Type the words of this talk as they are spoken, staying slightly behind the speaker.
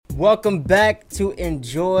Welcome back to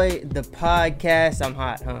Enjoy the Podcast. I'm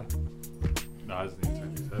hot, huh? No, I just need to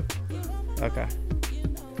turn these headphones down. Okay.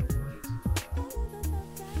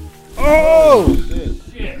 Oh!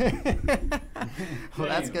 Shit. Well,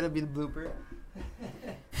 that's going to be the blooper.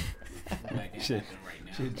 Shit.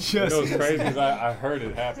 You know what's crazy is I heard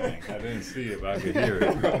it happening. I didn't see it, but I could hear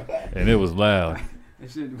it. And it was loud.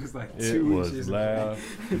 That shit was like It 2 was inches. loud.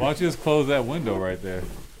 Why don't you just close that window right there?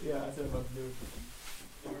 Yeah, that's what I'm about to do.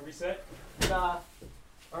 You want to reset? Nah.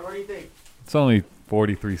 Or what do you think? It's only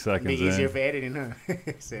 43 seconds Be easier in. for editing, huh? Well,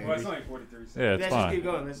 it's only 43 seconds. Yeah, it's Let's just keep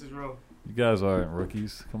fine. going. Let's just roll. You guys aren't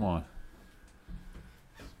rookies. Come on.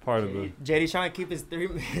 It's part of the... JD trying to keep his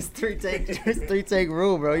three take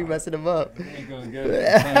rule, bro. You messing him up. I ain't gonna get it.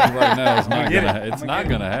 I'm telling you right now, it's not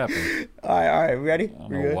gonna happen. All right. We ready? I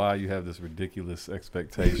don't know why you have this ridiculous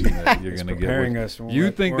expectation that you're gonna Preparing get. us from You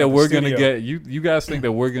what- think we're that in the we're gonna studio. get you guys think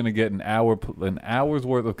that we're gonna get an hour's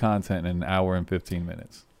worth of content in an hour and 15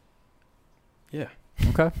 minutes? Yeah.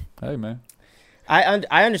 Okay. Hey man.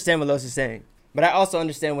 I understand what Los is saying, but I also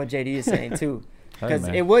understand what JD is saying too, Hey, because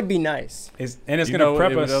man. it would be nice. It's You going know to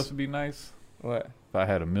prep what us. else would be nice? What? If I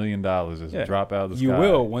had $1 million just Yeah. drop out of the You sky.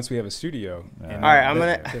 will once we have a studio. Yeah. And All right, I'm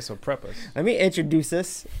gonna- This will prep us. Let me introduce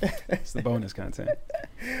us. It's the bonus content.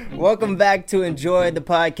 Welcome back to Enjoy the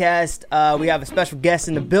Podcast. We have a special guest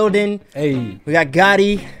in the building. Hey. We got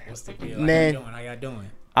Goddy. What's the deal? Man. How y'all doing?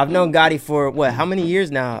 I've known Goddy for what? How many years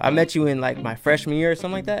now? I met you in like my freshman year or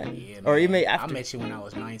something like that. Yeah, Or man. you may after. I met you when I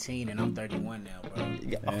was 19 and I'm 31 now, bro.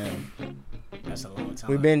 Damn. That's a long time.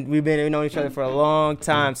 We've been knowing each other for a long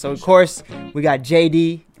time. So of course we got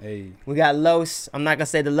JD. Hey. We got Los. I'm not gonna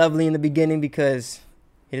say the lovely in the beginning because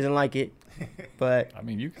he doesn't like it, but I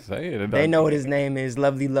mean, you can say it. they know what his name is,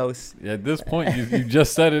 Lovely Los. At this point, you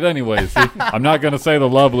just said it anyway. See, I'm not gonna say the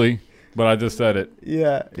lovely, but I just said it.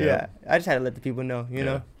 Yeah. Yeah. I just had to let the people know, you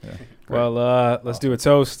know. Yeah. Well, let's do a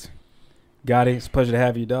toast. Goddy, it's a pleasure to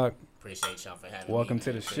have you, Doc. Appreciate y'all for having Welcome me.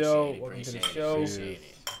 to the Appreciate show. it, Welcome to the appreciate it, show. appreciate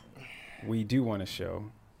it. We do want a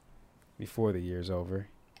show before the year's over,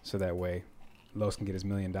 so that way Los can get his $1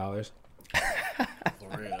 million. For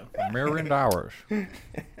real. $1 million.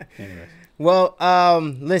 Anyways. Well,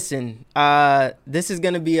 listen, this is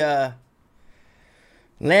gonna be a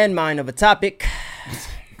landmine of a topic.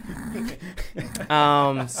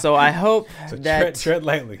 So I hope So that tread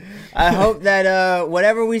lightly. I hope that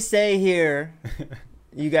whatever we say here,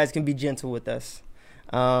 you guys can be gentle with us.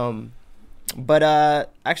 But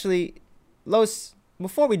actually, Los,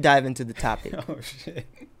 before we dive into the topic, Oh shit!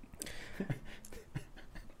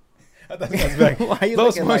 I thought that was back. why are you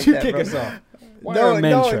Los, looking why like don't you that, kick bro? us off? Why No, are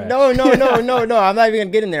men no, trash? no. I'm not even gonna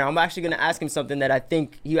get in there. I'm actually gonna ask him something that I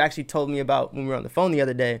think you actually told me about when we were on the phone the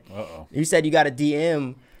other day. Uh-oh. You said you got a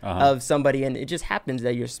DM Uh-huh. of somebody, and it just happens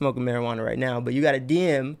that you're smoking marijuana right now, but you got a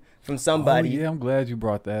DM from somebody. Oh, yeah, I'm glad you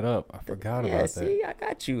brought that up. I forgot Yeah, about see, I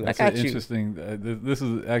got you. that. I got you. Interesting. This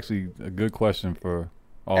is actually a good question for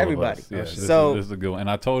all Everybody. of us. Yeah, Oh, this, shit. So- this is a good one. And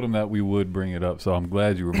I told him that we would bring it up, so I'm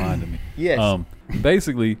glad you reminded me. Yes.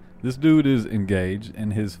 Basically, this dude is engaged,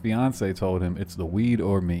 and his fiance told him it's the weed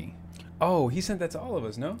or me. Oh, he sent that to all of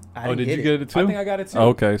us, no? I Oh, didn't did get you it. get it too? I think I got it too.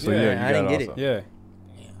 Okay, so yeah, Yeah, you I got didn't get also. Yeah.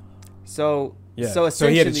 So Yeah. so So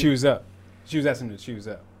he had to essentially, choose up. She was asking him to choose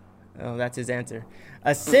up. oh, that's his answer.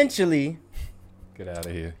 Essentially, Get out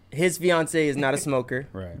of here. his fiance is not a smoker,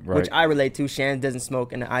 Right. Right. which I relate to. Shan doesn't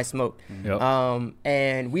smoke, and I smoke. Yep.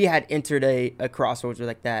 And we had entered a crossroads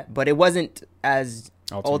like that, but it wasn't as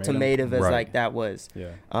ultimative as Right. like that was.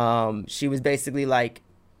 Yeah. She was basically like,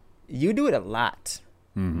 "You do it a lot,"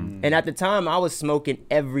 Mhm. and at the time, I was smoking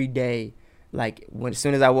every day. Like as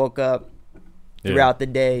soon as I woke up, Yeah. throughout the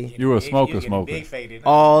day, You were a Big- smoker, getting smoker. Big faded.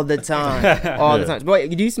 all the time, all the Yeah. time. Boy,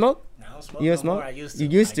 do you smoke? No, I don't smoke You no don't smoke? more. I used to. You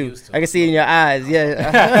used to. I can I see it in your eyes.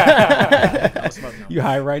 Yeah, I don't smoke no You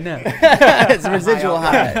high right now. it's a residual more.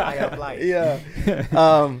 high. I got light. Yeah.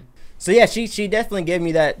 So yeah, she definitely gave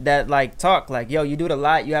me that like talk, like, yo, you do it a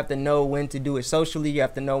lot. You have to know when to do it socially. You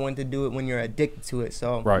have to know when to do it when you're addicted to it.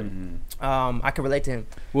 So Right. I can relate to him.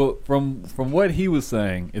 Well, from what he was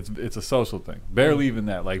saying, it's a social thing. Barely even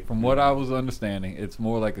that. Like from what I was understanding, it's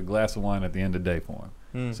more like a glass of wine at the end of the day for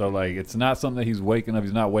him. So like it's not something that he's waking up.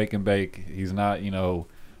 He's not wake and bake. He's not, oh,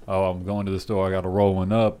 I'm going to the store. I got to roll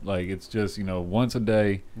one up. Like it's just once a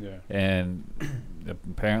day. Yeah. And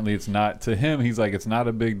apparently it's not to him. He's like, it's not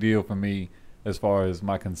a big deal for me as far as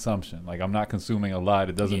my consumption. Like I'm not consuming a lot.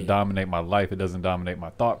 It doesn't dominate my life. It doesn't dominate my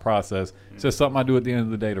thought process. It's just something I do at the end of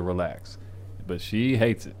the day to relax. But she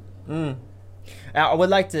hates it. I would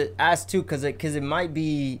like to ask too, because it might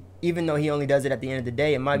be, even though he only does it at the end of the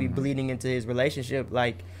day, it might be bleeding into his relationship,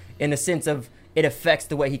 like in the sense of it affects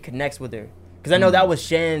the way he connects with her. Because I know that was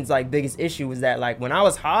Shan's like biggest issue was that like when I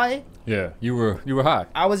was high, Yeah, you were high.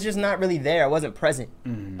 I was just not really there. I wasn't present,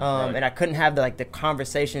 Right. and I couldn't have the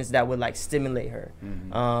conversations that would like stimulate her.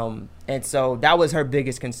 Mm-hmm. And so that was her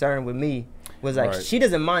biggest concern with me. Was like Right. she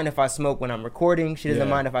doesn't mind if I smoke when I'm recording. She doesn't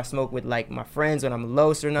Yeah. mind if I smoke with like my friends when I'm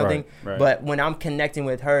low or nothing. Right. But when I'm connecting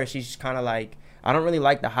with her, she's kind of like, I don't really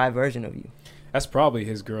like the high version of you. That's probably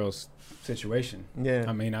his girl's situation. Yeah.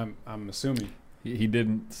 I mean, I'm assuming. He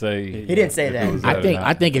didn't say. He didn't say if that. it was I or think not.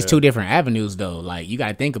 I think it's Yeah. two different avenues though. Like you got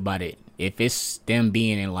to think about it. If it's them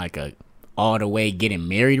being in like a all the way getting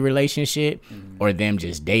married relationship, or them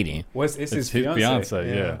just dating. It's It's his his fiance.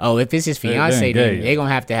 fiance, yeah. Oh, if it's his They're fiance, then engaged. they're gonna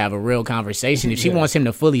have to have a real conversation. If she wants him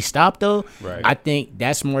to fully stop, though, Right. I think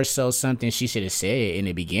that's more so something she should have said in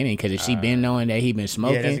the beginning. Because if she been knowing that he been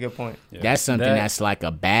smoking, Yeah, that's a good point. that's something That- that's like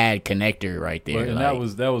a bad connector right there. But, and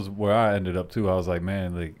like, that was where I ended up too. I was like,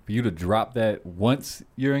 man, like for you to drop that once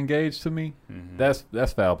you're engaged to me, that's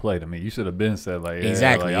foul play to me. You should have been said like, yeah,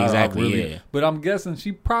 Exactly, like, I exactly, really, yeah. But I'm guessing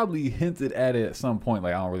she probably hinted at it at some point,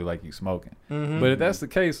 like I don't really like you smoking. Mm-hmm. But if that's the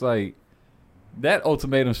case, like that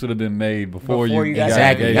ultimatum should have been made before Before you you guys got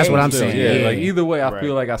Exactly, engaged. that's what I'm Still, saying, Yeah, yeah. like either way, I Right.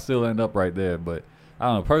 feel like I still end up right there. But I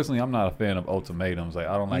don't know. Personally, I'm not a fan of ultimatums. Like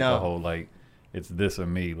I don't like No. the whole like it's this or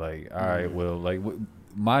me. Like all right, well, like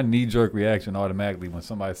my knee jerk reaction automatically when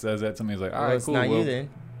somebody says that to me is like, all Well, right, it's cool, not well, you then.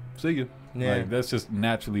 see you. Yeah. Like that's just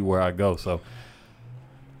naturally where I go. So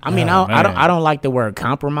I mean, Oh, I don't man. I don't like the word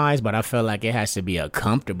compromise, but I feel like it has to be a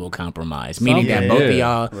comfortable compromise, meaning that Something, both of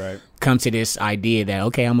yeah. y'all Right. come to this idea that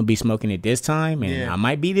okay, I'm gonna be smoking at this time, and Yeah. I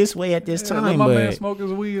might be this way at this yeah, let time, my man but smoke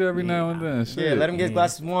his weed every now and then. Shit. Yeah, let him get a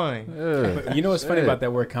glass of wine. Yeah. But you know what's funny Shit. about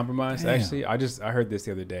that word compromise? Damn. Actually, I heard this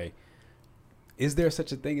the other day. Is there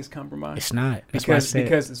such a thing as compromise? it's not. That's what I said.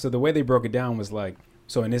 Because so the way they broke it down was like,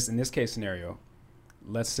 so in this case scenario,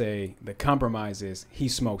 let's say the compromise is he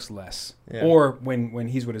smokes less, Yeah. or when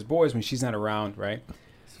he's with his boys when she's not around, right?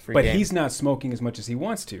 It's a free But game. he's not smoking as much as he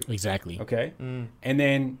wants to. Exactly. Okay, Mm. and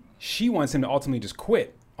then she wants him to ultimately just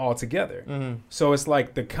quit altogether. Mhm. So it's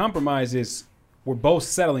like the compromise is we're both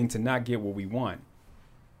settling to not get what we want.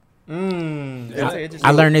 That's interesting.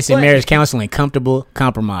 I learned this in But- marriage counseling: comfortable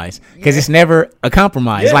compromise, because it's never a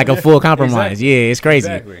compromise, Yeah. like a full compromise. Exactly. Yeah, it's crazy.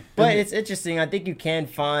 Exactly. But it's interesting. I think you can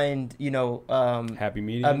find, Happy a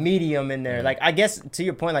medium. medium in there. Yeah. Like, I guess to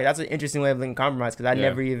your point, like that's an interesting way of looking compromise because I Yeah.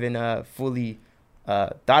 never even fully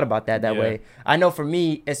thought about that Yeah. way. I know for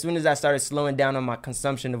me, as soon as I started slowing down on my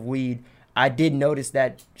consumption of weed, I did notice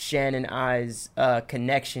that Shan and I's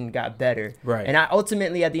connection got better. Right. And I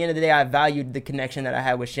ultimately, at the end of the day, I valued the connection that I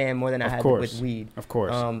had with Shan more than I Of had course. with weed. Of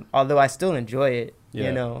course. Although I still enjoy it,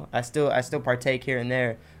 Yeah. I still partake here and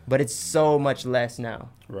there, but it's so much less now.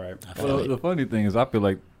 Right. I feel Well, it. the funny thing is, I feel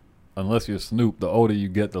like unless you're Snoop, the older you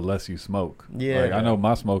get, the less you smoke. Yeah. Like, I know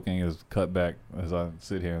my smoking is cut back as I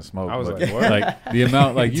sit here and smoke. I was but like, what? like the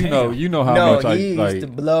amount, like you know how No, much I he like. used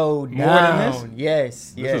to blow More than this? down.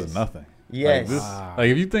 Yes, This yes. is nothing. Yes. Like, Wow. like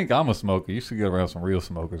if you think I'm a smoker, you should get around some real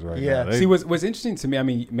smokers right Yeah. now. They- See, what's interesting to me, I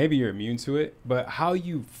mean, maybe you're immune to it, but how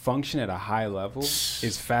you function at a high level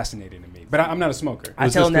is fascinating to me. But I'm not a smoker. I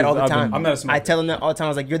It's tell just him that all the 'cause I've time. been- I'm not a smoker. I tell him that all the time. I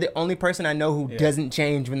was like, you're the only person I know who Yeah. doesn't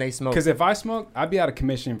change when they smoke. Because if I smoke, I'd be out of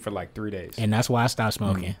commission for like 3 days. And that's why I stopped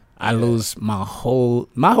smoking. I lose my whole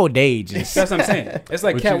day just. That's what I'm saying. It's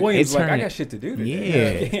like But Cat you- Williams, it's like, I turning- got shit to do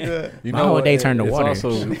today. Yeah. You My whole what? day turned to It's water.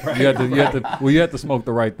 Also, you have to smoke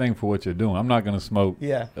the right thing for what you're doing. I'm not gonna smoke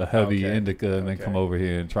yeah. a heavy Okay. indica and then Okay. come over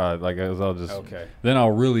here and try it. Like I'll just Okay. then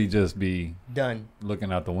I'll really just be Done.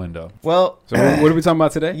 looking out the window. Well, So what are we talking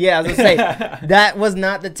about today? yeah, I was gonna say that was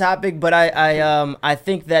not the topic, but I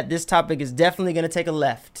think that this topic is definitely gonna take a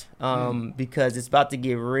left, because it's about to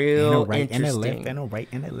get real interesting. I know right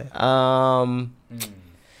and a left.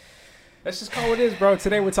 Let's just call it is, bro.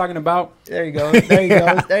 Today we're talking about There you go. There you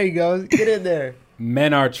go. There you go. Get in there.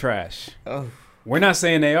 men are trash. Oh, We're not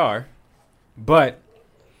saying they are, but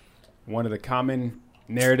one of the common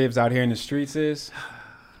narratives out here in the streets is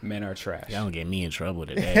men are trash. Y'all gonna get me in trouble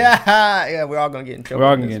today. yeah. We're all gonna get in trouble. We're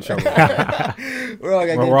all with gonna get in this trouble. one. We're all gonna. We're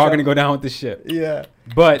get in all trouble. gonna go down with the ship. Yeah,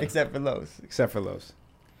 But except for Los. except for Los.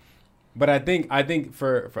 But I think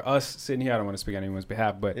for us sitting here, I don't want to speak on anyone's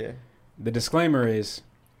behalf, but Yeah. the disclaimer is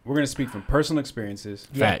we're going to speak from personal experiences.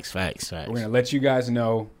 Facts. We're going to let you guys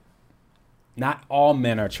know not all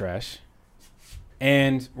men are trash.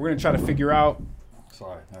 And we're going to try to figure out.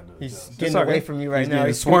 Sorry, He's That's getting all away right. from you right He's now.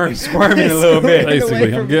 getting He's squirming a little bit. Away Basically,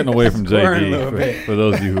 I'm from getting away from Squirming a JD little for, bit. for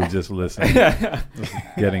those of you who just listen. Just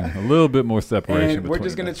getting a little bit more separation. And we're between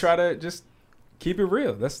just going to us. try to just keep it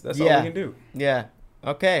real. That's all Yeah. we can do. Yeah.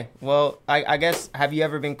 Okay. Well, I guess, have you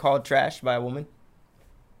ever been called trash by a woman?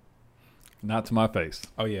 Not to my face.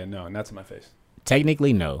 Oh yeah, no, not to my face.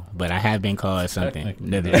 Technically, no, but I have been called something.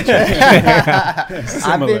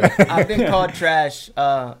 I've been called trash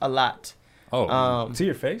a lot. Oh, To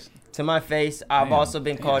your face? To my face. I've Damn. also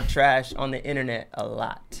been called trash on the internet a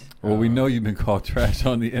lot. well, we know you've been called trash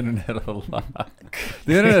on the internet a lot.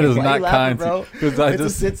 The internet is Why not you laughing, kind bro? to because I It's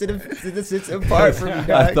just a sensitive part for me, I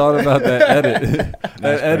dog. thought about that edit. that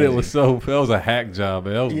That's edit crazy. was that was a hack job,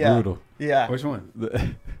 man. That was Yeah. brutal. Yeah. Which one?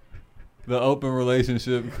 The open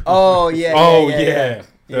relationship. Oh yeah. Oh yeah. yeah.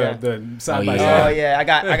 Yeah. The side Oh, by yeah. Oh side. yeah. I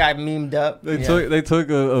got memed up. They Yeah. took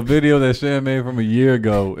a video that Shan made from a year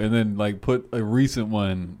ago and then like put a recent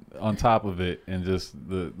one on top of it and just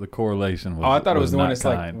the correlation was. Oh, I thought it was the one not that's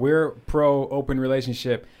like kind. we're pro open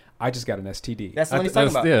relationship. I just got an STD. That's the one he's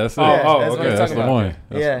That's, talking about. yeah, that's it. Oh, Yeah, oh, that's what okay, he's that's talking the about. one.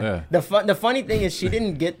 That's- Yeah. The funny thing is she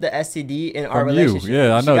didn't get the STD in our From you. relationship.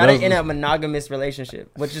 Yeah, I know. She got That it was- in a monogamous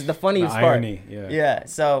relationship, which is the The funniest part. irony. Yeah. Yeah.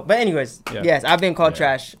 So, but anyways, Yeah. yes, I've been called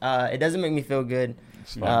Yeah. trash. It doesn't make me feel good.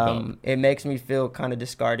 It's fucked up. It makes me feel kind of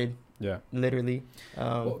discarded, Yeah. literally.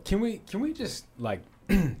 Well, can we just like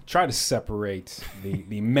try to separate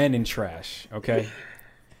the men in trash? Okay.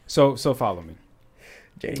 So follow me.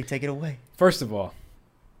 JD, take it away. First of all,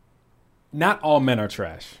 not all men are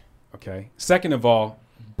trash. Okay. Second of all,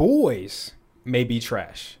 boys may be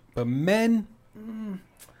trash, but men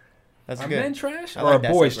That's are good. men trash I or like are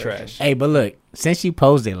that boys separation. trash? Hey, but look, since you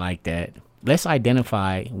posed it like that, let's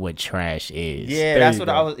identify what trash is. Yeah, There that's you what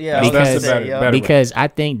go. I was. Yeah, Because- I was That's gonna the say, better- yeah. better- Because I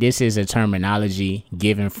think this is a terminology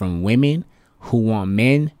given from women who want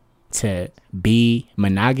men to be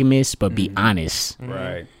monogamous but be honest.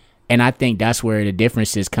 Right. And I think that's where the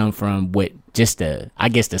differences come from with just the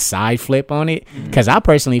side flip on it. Because I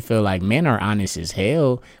personally feel like men are honest as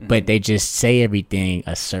hell, but they just say everything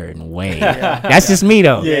a certain way. That's just me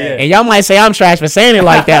though. Yeah. And y'all might say I'm trash for saying it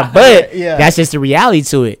like that, but Yeah. that's just the reality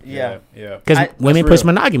to it. Yeah. Yeah. Because I- women that's push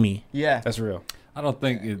real. monogamy. Yeah. That's real. I don't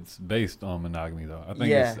think it's based on monogamy though.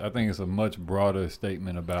 I think it's a much broader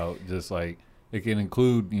statement about just like it can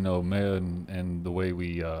include men and the way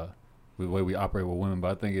we operate with women,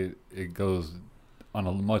 but I think it goes on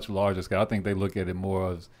a much larger scale. I think they look at it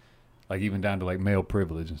more as like even down to like male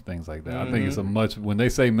privilege and things like that. I think it's a much when they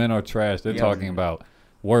say men are trash, they're Yeah. talking about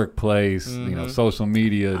workplace, social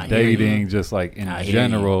media, I hear you. dating, just like in I hear you.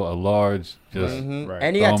 general, a large just Mhm. Right.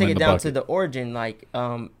 And you gotta Throw 'em take in it the down to bucket. the origin, like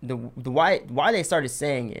the why they started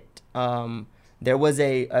saying it. There was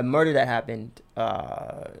a murder that happened.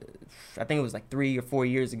 I think it was like 3 or 4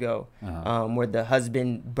 years ago, where the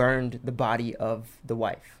husband burned the body of the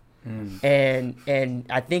wife, and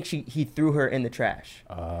I think he threw her in the trash.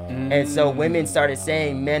 And so women started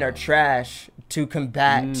saying men are trash to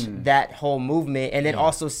combat that whole movement, and then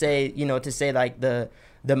also say to say like the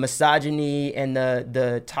misogyny and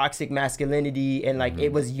the toxic masculinity, and like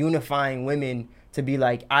it was unifying women to be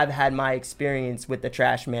like, I've had my experience with the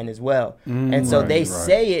trash man as well. And so they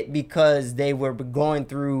say it because they were going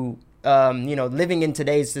through living in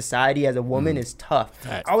today's society as a woman is tough.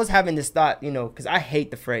 Facts. I was having this thought, because I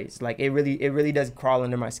hate the phrase. Like it really does crawl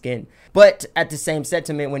under my skin. But at the same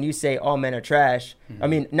sentiment, when you say all men are trash, I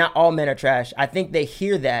mean, not all men are trash. I think they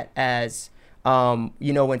hear that as,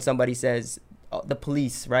 when somebody says the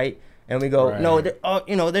police, right? And we go, Right.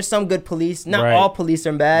 no, there's some good police. Not Right. all police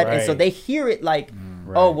are bad. And so Right. they hear it like,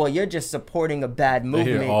 oh, well, you're just supporting a bad they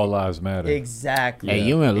movement. hear all lives matter. Exactly. Hey,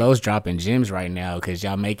 you and Los dropping gems right now because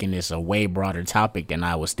y'all making this a way broader topic than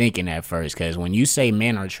I was thinking at first. Because when you say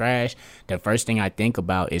men are trash, the first thing I think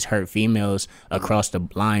about is hurt females across the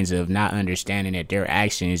lines of not understanding that their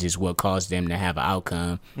actions is what caused them to have an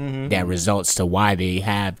outcome that results to why they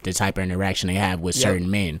have the type of interaction they have with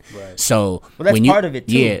certain men. Right. So Well, that's when you, part of it,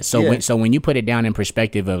 too. Yeah. So Yeah. when you put it down in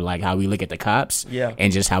perspective of like how we look at the cops, Yeah.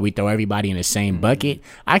 and just how we throw everybody in the same bucket,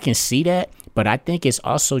 I can see that. But I think it's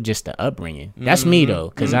also just the upbringing. That's me though,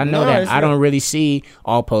 because I know No, that it's I don't really see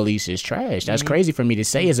all police as trash. That's crazy for me to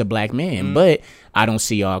say as a black man, but I don't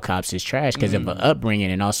see all cops as trash because of an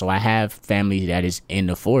upbringing, and also I have family that is in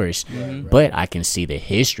the force. But I can see the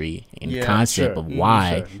history and Yeah, concept sure. of why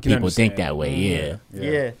Sure. You can people think understand. that way. Yeah.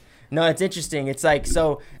 Yeah. No, it's interesting. It's like,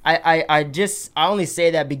 so I only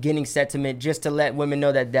say that beginning sentiment just to let women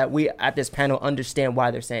know that we at this panel understand why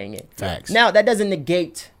they're saying it. Facts. Now, that doesn't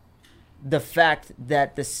negate the fact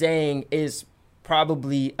that the saying is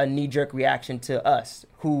probably a knee-jerk reaction to us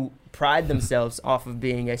who pride themselves off of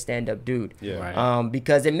being a stand-up dude. Yeah. Right.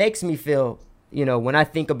 Because it makes me feel, when I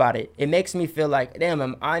think about it, it makes me feel like, damn,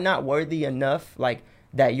 am I not worthy enough? Like,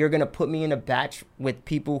 that you're gonna put me in a batch with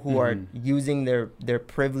people who are using their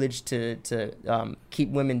privilege to keep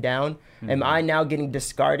women down? Am I now getting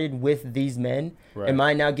discarded with these men? Right. Am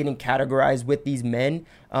I now getting categorized with these men?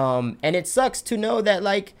 And it sucks to know that,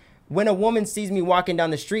 like, when a woman sees me walking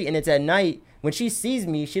down the street and it's at night, when she sees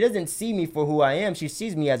me, she doesn't see me for who I am. She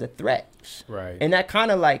sees me as a threat. Right. And that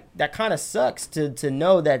kind of sucks to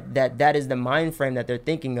know that is the mind frame that they're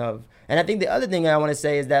thinking of. And I think the other thing I want to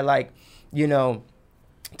say is that, like, you know,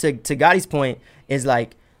 to Goddy's point, is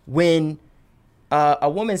like, when a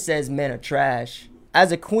woman says men are trash,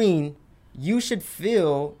 as a queen, you should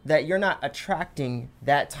feel that you're not attracting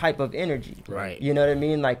that type of energy. Right. You know what I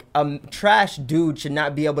mean? Like, a trash dude should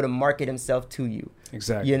not be able to market himself to you.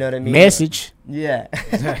 Exactly. You know what I mean? Message. Yeah.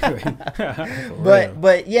 Exactly.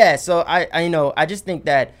 But yeah, so I know, I just think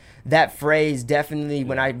that phrase definitely,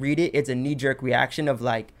 when I read it, it's a knee-jerk reaction of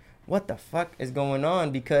like, what the fuck is going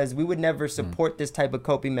on? Because we would never support this type of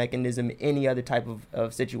coping mechanism in any other type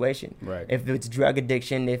of situation. Right. If it's drug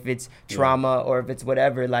addiction, if it's trauma, or if it's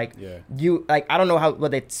whatever, like, Yeah. you, like, I don't know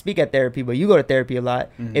what they speak at therapy, but you go to therapy a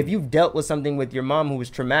lot. If you've dealt with something with your mom who was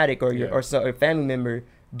traumatic, or or a family member,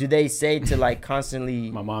 do they say to, like, constantly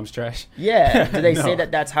My mom's trash. Yeah. Do they say No.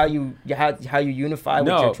 that's how you unify with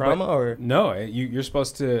your trauma? Or no, you're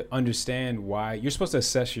supposed to understand why. You're supposed to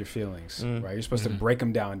assess your feelings, right? You're supposed to break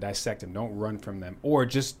them down, dissect them. Don't run from them, or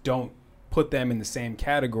just don't put them in the same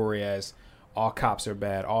category as all cops are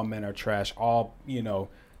bad, all men are trash, all, you know,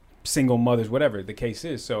 single mothers, whatever the case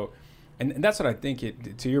is. So, and that's what I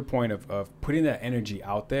think. To your point of putting that energy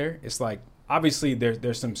out there, it's like, obviously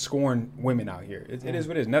there's some scorned women out here. It is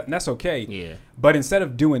what it is. And that's okay. Yeah. But instead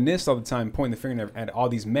of doing this all the time, pointing the finger at all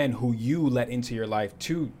these men who you let into your life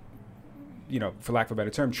to, you know, for lack of a better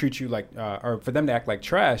term, treat you like, or for them to act like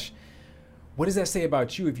trash, what does that say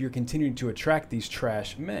about you if you're continuing to attract these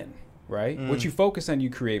trash men, right? What you focus on, you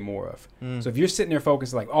create more of. So if you're sitting there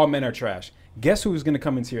focused like all men are trash, guess who's going to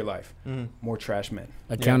come into your life? More trash men.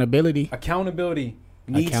 Accountability. Accountability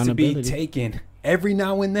needs to be taken every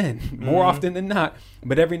now and then, more often than not,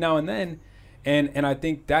 but every now and then. And I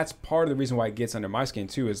think that's part of the reason why it gets under my skin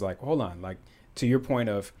too, is like, hold on, like, to your point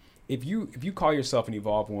of, if you call yourself an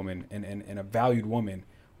evolved woman and a valued woman,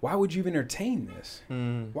 why would you even entertain this?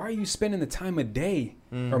 Why are you spending the time of day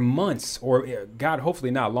or months, or God, hopefully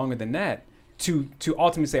not longer than that, to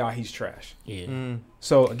ultimately say, oh, he's trash? Yeah.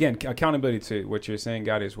 So again, accountability to what you're saying,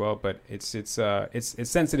 Goddy, as well. But it's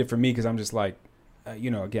sensitive for me, because I'm just like,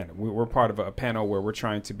 you know, again, we're part of a panel where we're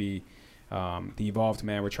trying to be the evolved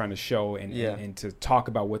man. We're trying to show and to talk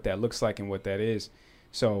about what that looks like and what that is.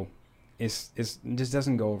 So it just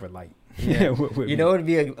doesn't go over light. Yeah. You know what would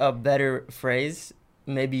be a better phrase?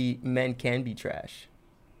 Maybe men can be trash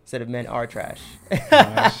instead of men are trash.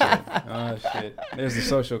 Oh shit. There's the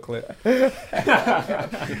social clip.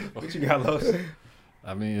 What you got, Los?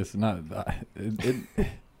 I mean, it's not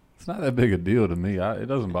it's not that big a deal to me. It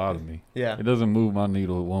doesn't bother me. Yeah. It doesn't move my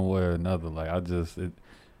needle one way or another. Like, I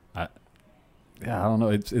don't know.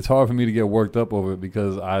 It's hard for me to get worked up over it,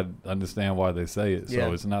 because I understand why they say it. Yeah.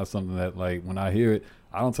 So it's not something that, like, when I hear it,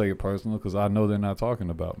 I don't take it personal, because I know they're not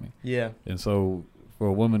talking about me. Yeah. And so for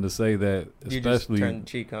a woman to say that, especially, You just turn the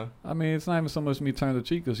cheek, huh? I mean, it's not even so much me turn the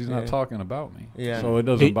cheek, because she's not talking about me. Yeah. So it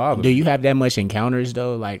doesn't bother Do me. you have that much encounters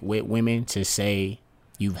though, like with women, to say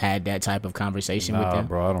you've had that type of conversation with them?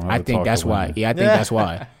 Bro, I don't have I to think talk that's to why. women. Yeah, I think that's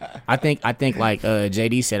why. I think like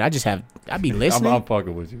JD said, I'd be listening. I'm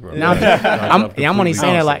fucking with you, bro. No, I'm only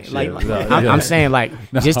saying that like I'm saying like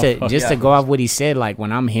just to go off what he said, like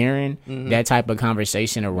when I'm hearing that type of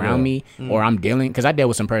conversation around me, or I'm dealing, because I dealt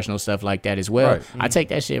with some personal stuff like that as well. Right. I take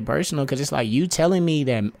that shit personal, because it's like you telling me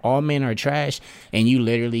that all men are trash, and you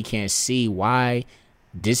literally can't see why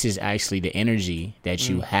this is actually the energy that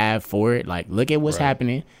you have for it. Like, look at what's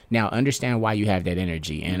happening now, understand why you have that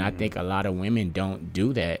energy. And I think a lot of women don't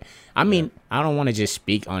do that. I mean, I don't want to just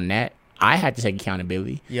speak on that. I had to take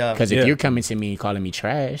accountability. Yeah. Because if you're coming to me and calling me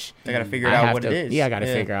trash, I gotta figure out what it is. Yeah, I gotta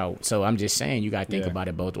figure out. So I'm just saying, you gotta think about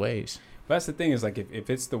it both ways. But that's the thing, is like, if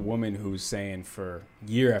it's the woman who's saying for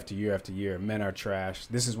year after year after year, men are trash,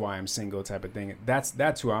 this is why I'm single type of thing,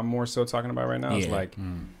 that's who I'm more so talking about right now. It's like,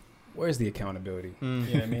 where's the accountability? You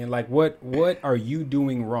know what I mean? Like, what are you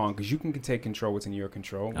doing wrong? Because you can take control what's in your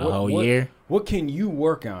control. Year. What can you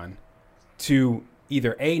work on to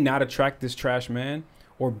either A, not attract this trash man,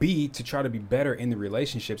 or B, to try to be better in the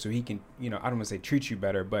relationship, so he can, you know, I don't want to say treat you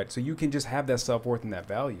better, but so you can just have that self-worth and that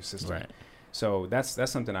value system. Right. So that's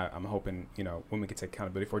something I'm hoping, you know, women can take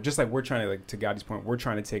accountability for. Just like we're trying to, like, to Goddy's point, we're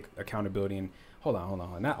trying to take accountability. And hold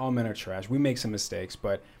on. Not all men are trash. We make some mistakes,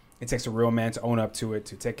 but it takes a real man to own up to it,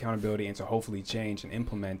 to take accountability, and to hopefully change and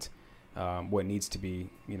implement what needs to be,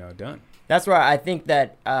 done. That's where I think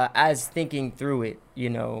that as thinking through it,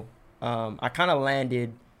 I kind of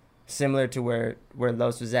landed similar to where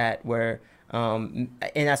Los was at, where and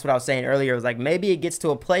that's what I was saying earlier. It was like maybe it gets to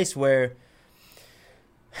a place where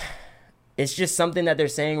it's just something that they're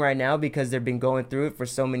saying right now because they've been going through it for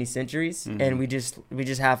so many centuries, and we just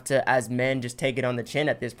have to, as men, just take it on the chin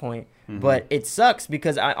at this point. But it sucks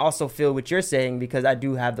because I also feel what you're saying, because I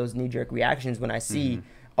do have those knee-jerk reactions when I see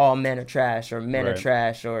all men are trash, or men are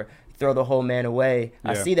trash, or throw the whole man away.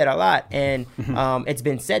 I see that a lot, and it's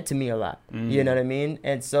been said to me a lot. You know what I mean?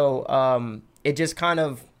 And so it just kind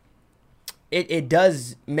of it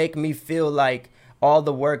does make me feel like all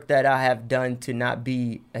the work that I have done to not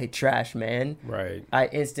be a trash man, right, I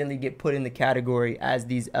instantly get put in the category as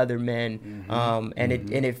these other men. And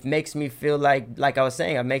it makes me feel like I was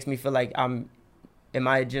saying, it makes me feel like am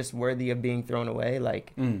I just worthy of being thrown away?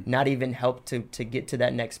 Like not even help to get to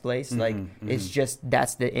that next place. Like it's just,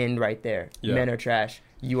 that's the end right there. Men are trash.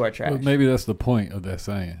 You are trash. Well, maybe that's the point of that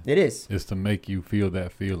saying. It is. It's to make you feel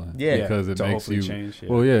that feeling. Yeah. Because it makes you change. Yeah.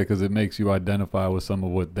 Well, yeah, because it makes you identify with some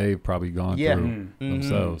of what they've probably gone through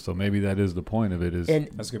themselves. So maybe that is the point of it.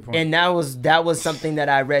 That's a good point. And that was something that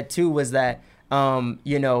I read too, was that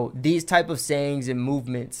these type of sayings and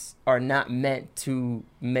movements are not meant to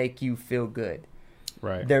make you feel good.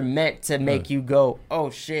 Right. They're meant to make you go,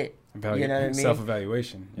 oh shit. You know what I mean?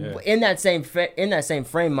 Self-evaluation. Yeah. In that same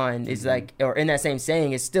frame mind is like, or in that same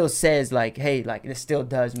saying, it still says like, hey, like this still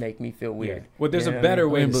does make me feel weird. Yeah. Well, there's a better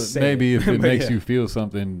way to say maybe it. If it makes you feel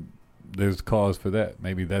something, there's cause for that.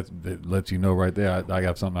 Maybe that lets you know right there, I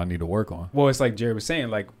got something I need to work on. Well, it's like Jared was saying,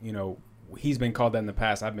 like, he's been called that in the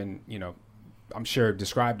past. I've been, I'm sure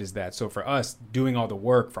described as that. So for us doing all the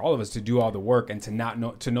work, for all of us to do all the work and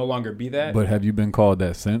to no longer be that. But have you been called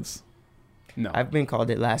that since? No, I've been called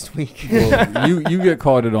it last week. Well, you get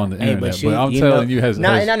called it on the internet, but I'm telling you,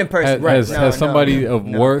 not in person. Has somebody of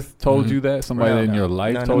worth told you that? Somebody in your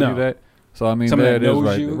life told you that? So I mean, somebody that is knows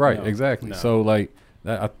right. you? Right, No. exactly. No. So like,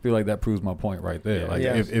 I feel like that proves my point right there. Like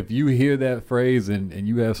if you hear that phrase and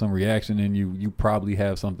you have some reaction in you, you probably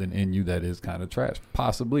have something in you that is kind of trash.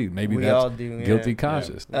 Possibly, maybe we that's all do, guilty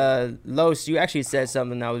conscious. Los, you actually said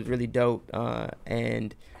something that was really dope,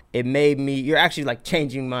 and it made me, you're actually like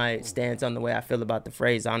changing my stance on the way I feel about the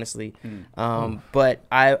phrase, honestly. But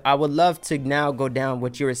I would love to now go down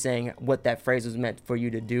what you were saying, what that phrase was meant for you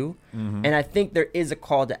to do. And I think there is a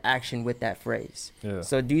call to action with that phrase. Yeah.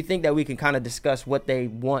 So do you think that we can kind of discuss what they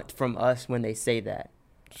want from us when they say that?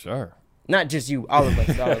 Sure. Not just you, all of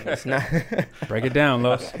us. Not Break it down,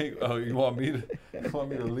 Los. You want me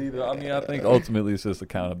to lead it? I mean, I think ultimately it's just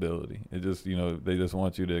accountability. It just, they just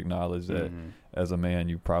want you to acknowledge that as a man,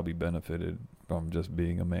 you probably benefited from just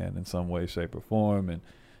being a man in some way, shape, or form, and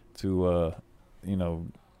to,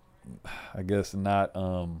 I guess not,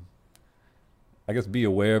 be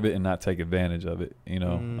aware of it and not take advantage of it,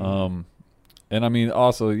 And I mean,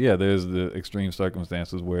 also, there's the extreme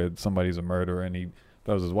circumstances where somebody's a murderer and he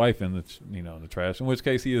throws his wife in the trash, in which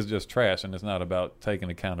case he is just trash, and it's not about taking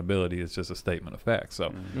accountability. It's just a statement of fact.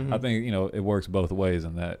 So I think it works both ways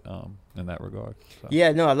in that regard. So.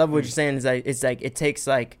 Yeah, no, I love what you're saying. It's like it takes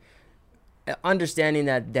like understanding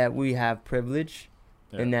that we have privilege,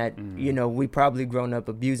 and that we probably grown up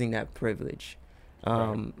abusing that privilege,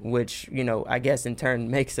 which I guess in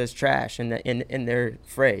turn makes us trash in their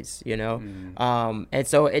phrase, and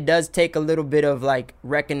so it does take a little bit of like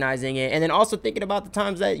recognizing it, and then also thinking about the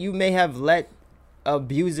times that you may have let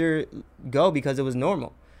abuser go because it was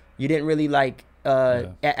normal. You didn't really like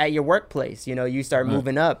at your workplace, you start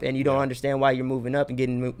moving up and you don't understand why you're moving up and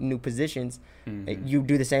getting new positions. You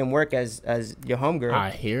do the same work as your homegirl.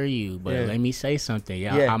 I hear you, but let me say something.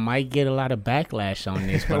 I might get a lot of backlash on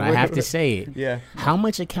this, but I have to say it. Yeah. How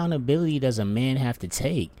much accountability does a man have to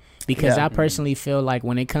take? Because I personally feel like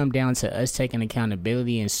when it comes down to us taking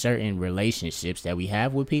accountability in certain relationships that we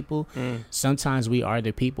have with people, sometimes we are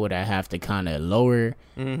the people that have to kind of lower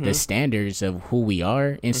the standards of who we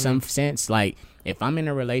are in some sense. Like if I'm in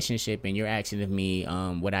a relationship and you're asking of me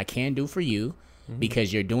what I can do for you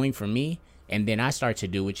because you're doing for me, and then I start to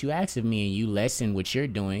do what you ask of me and you lessen what you're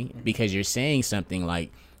doing because you're saying something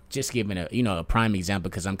like, just giving a prime example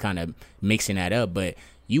because I'm kind of mixing that up, but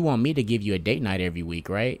you want me to give you a date night every week,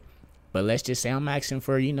 right? But let's just say I'm asking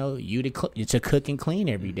for, you to cook and clean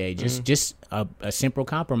every day, just a simple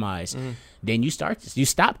compromise. Then you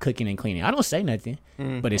stop cooking and cleaning. I don't say nothing,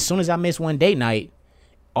 but as soon as I miss one date night,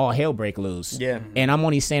 all hell break loose. Yeah. And I'm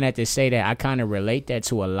only saying that to say that I kind of relate that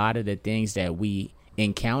to a lot of the things that we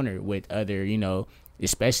encounter with other,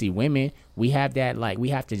 especially women. We have that, like, we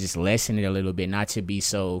have to just lessen it a little bit, not to be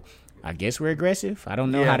so I guess we're aggressive. I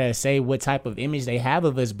don't know how to say what type of image they have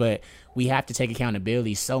of us, but we have to take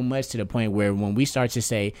accountability so much to the point where when we start to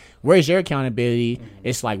say, where's your accountability?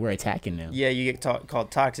 It's like we're attacking them. Yeah, you get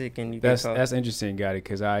called toxic, and that's interesting, Goddy,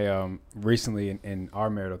 because I recently in our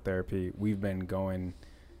marital therapy, we've been going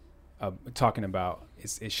talking about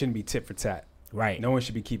it shouldn't be tit for tat. Right. No one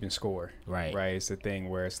should be keeping score. Right. Right. It's the thing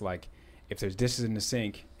where it's like if there's dishes in the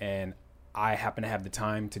sink and I happen to have the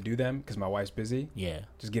time to do them because my wife's busy. Yeah.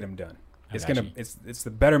 Just get them done. It's the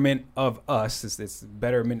betterment of us. It's the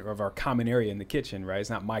betterment of our common area in the kitchen, right? It's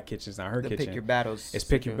not my kitchen. It's not her kitchen. Pick your battles. It's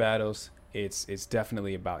pick your battles. It's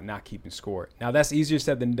definitely about not keeping score. Now that's easier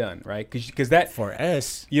said than done, right? Because that for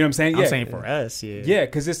us, you know what I'm saying? I'm saying for us, yeah. Yeah,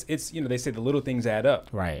 because it's they say the little things add up,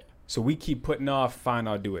 right? So we keep putting off, fine,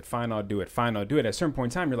 I'll do it. Fine, I'll do it. Fine, I'll do it. At a certain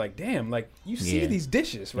point in time, you're like, damn, like you see these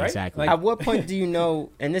dishes, right? Exactly. Like, at what point do you know,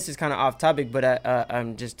 and this is kind of off topic, but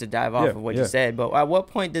I'm just to dive off of what you said, but at what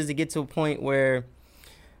point does it get to a point where,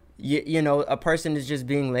 you know, a person is just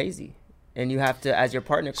being lazy and you have to, as your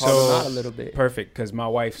partner, call them out a little bit? Perfect, because my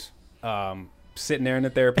wife's sitting there in the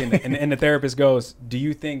therapy and the therapist goes, do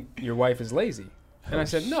you think your wife is lazy? And I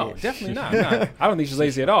said, no, definitely not. I don't think she's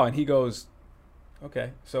lazy at all. And he goes,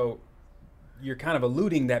 okay, so you're kind of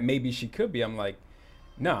alluding that maybe she could be. I'm like,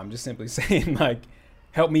 no, I'm just simply saying like,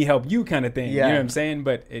 help me help you kind of thing. Yeah. You know what I'm saying?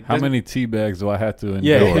 But how many tea bags do I have to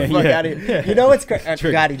endure? Yeah. You know what's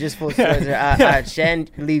crazy? Goddy, just full disclosure. Shan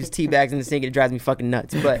leaves tea bags in the sink. It drives me fucking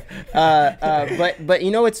nuts. But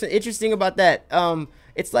you know what's interesting about that?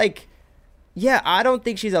 It's like, yeah, I don't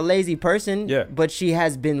think she's a lazy person. Yeah. But she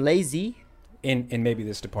has been lazy. In maybe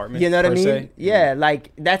this department, you know what I mean? Se. Yeah,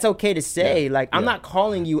 like that's okay to say. Like I'm not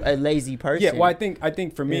calling you a lazy person. Yeah, well, I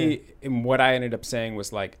think for me, and what I ended up saying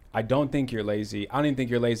was like, I don't think you're lazy. I don't even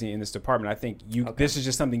think you're lazy in this department. I think this is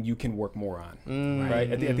just something you can work more on,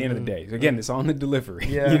 right? At the end of the day, so again, it's on the delivery.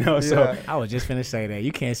 Yeah, you know. So I was just finna say that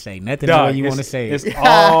you can't say nothing the way you want to say it. It's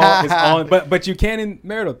all, but you can in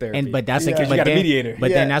marital therapy. But that's you got a mediator.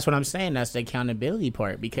 But then that's what I'm saying. That's the accountability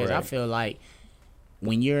part because I feel like,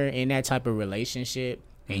 when you're in that type of relationship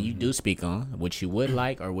and you do speak on what you would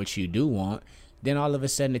like or what you do want, then all of a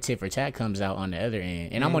sudden the tit for tat comes out on the other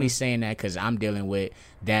end. And I'm only saying that because I'm dealing with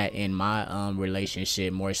that in my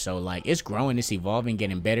relationship more so. Like it's growing, it's evolving,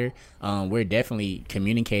 getting better. We're definitely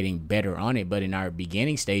communicating better on it. But in our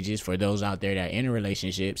beginning stages, for those out there that are in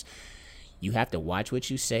relationships, you have to watch what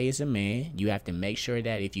you say as a man. You have to make sure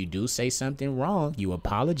that if you do say something wrong, you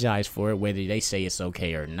apologize for it, whether they say it's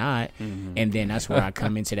okay or not. Mm-hmm. And then that's where I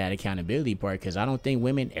come into that accountability part because I don't think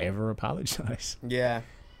women ever apologize. Yeah.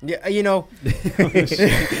 Yeah, you know.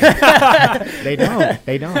 They don't.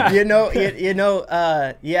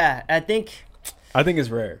 Yeah, I think it's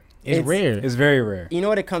rare. It's rare. It's very rare. You know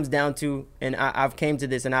what it comes down to, and I've came to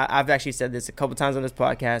this, and I've actually said this a couple times on this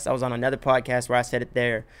podcast. I was on another podcast where I said it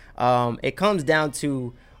there. It comes down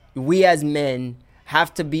to we as men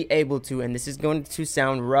have to be able to, and this is going to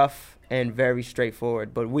sound rough and very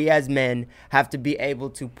straightforward, but we as men have to be able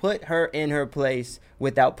to put her in her place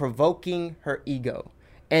without provoking her ego.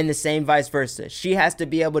 And the same vice versa. She has to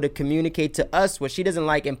be able to communicate to us what she doesn't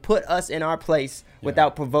like and put us in our place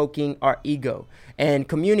without provoking our ego. And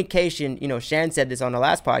communication, you know, Shan said this on the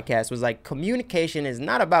last podcast, was like communication is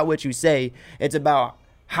not about what you say. It's about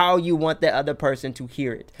how you want the other person to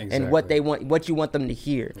hear it and what they want, what you want them to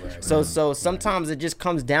hear. Right. So sometimes it just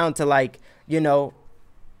comes down to like, you know,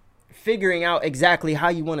 figuring out exactly how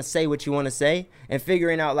you want to say what you want to say and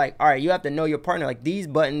figuring out like, all right, you have to know your partner. Like these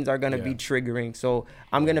buttons are going to be triggering. So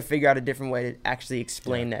I'm going to figure out a different way to actually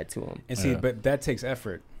explain that to them. And see, but that takes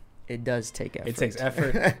effort. It does take effort. It takes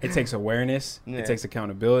effort. It takes awareness. It takes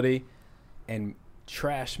accountability. And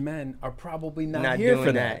trash men are probably not here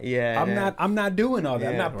for that. Yeah. I'm not doing all that.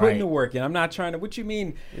 I'm not putting the work in. I'm not trying to, what you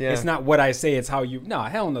mean? Yeah. It's not what I say. It's how you, no,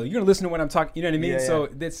 hell no. You're going to listen to what I'm talking. You know what I mean? So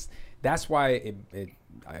that's why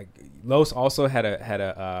Los also had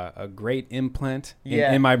a great implant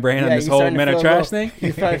in my brain on this whole men are trash thing.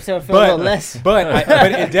 You feel a little less. But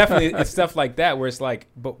it definitely, it's stuff like that where it's like,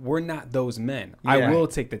 but we're not those men. Yeah. I will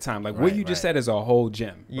take the time. Like what you just said is a whole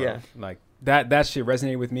gem. Bro. Yeah. Like that shit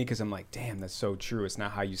resonated with me because I'm like, damn, that's so true. It's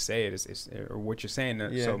not how you say it. It's or what you're saying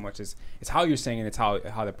so much. It's how you're saying it. It's how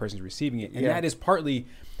the person's receiving it. And that is partly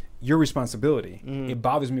your responsibility. It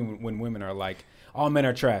bothers me when women are like, all men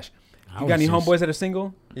are trash. You got any homeboys that are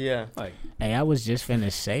single? Yeah. Like, hey, I was just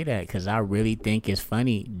finna say that because I really think it's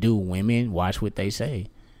funny. Do women watch what they say?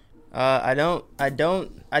 I don't. I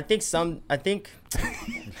think it's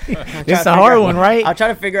a hard one, right? I'll try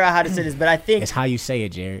to figure out how to say this, but I think it's how you say it,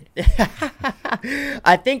 Jared.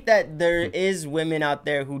 I think that there is women out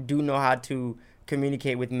there who do know how to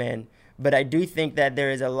communicate with men, But I do think that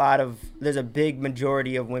there's a big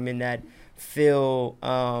majority of women that feel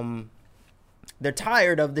they're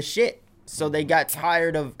tired of the shit. So they got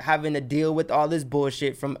tired of having to deal with all this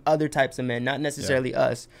bullshit from other types of men, not necessarily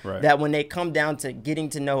us. Right. That when they come down to getting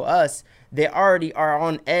to know us, they already are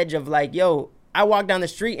on edge of like, yo, I walk down the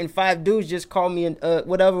street and 5 dudes just call me and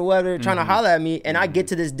whatever, trying to holler at me, and I get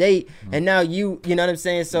to this date, and now you know what I'm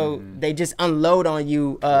saying? So they just unload on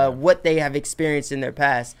you what they have experienced in their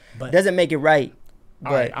past. But doesn't make it right.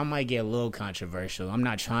 All right, I might get a little controversial. I'm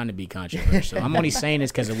not trying to be controversial. I'm only saying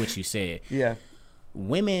this because of what you said. Yeah.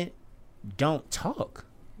 Women don't talk.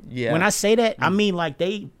 Yeah. When I say that, I mean like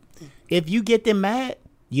if you get them mad,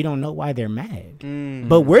 you don't know why they're mad.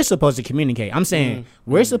 But we're supposed to communicate. I'm saying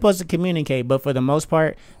we're supposed to communicate, but for the most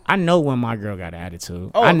part, I know when my girl got an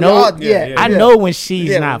attitude. Oh, I know I know when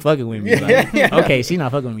she's Yeah. not fucking with me. Like, okay, she's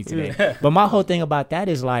not fucking with me today. But my whole thing about that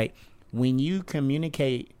is like when you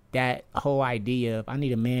communicate that whole idea of I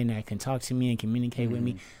need a man that can talk to me and communicate with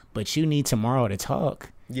me, but you need tomorrow to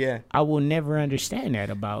talk. Yeah. I will never understand that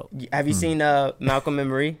about. Have you seen Malcolm and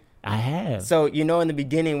Marie? I have. So you know in the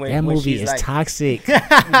beginning when That movie she's is like, toxic. You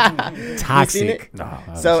seen Toxic. it? No, I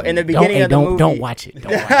haven't So seen in the it. beginning of the movie, Don't watch it.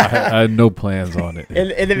 Don't watch it. I had no plans on it.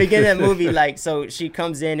 in the beginning of the movie, like, so she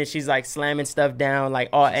comes in and she's like slamming stuff down, like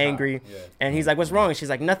all angry, and he's like, "What's wrong?" And she's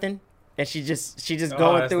like, "Nothing." And she's just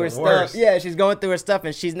going that's through her the stuff. worst. Yeah, she's going through her stuff,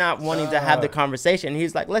 and she's not wanting to have the conversation. And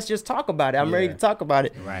he's like, "Let's just talk about it. I'm ready to talk about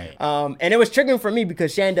it." Right. And it was triggering for me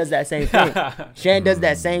because Shan does that same thing. Shan does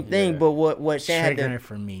that same thing, but what Shan had Triggering to,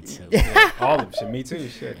 for me too. All of shit. Me too.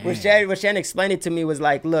 Shit. what Shan explained it to me was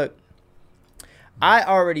like, "Look, I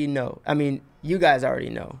already know. I mean, you guys already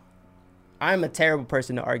know. I'm a terrible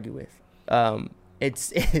person to argue with.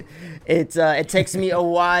 It takes me a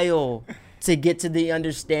while to get to the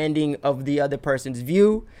understanding of the other person's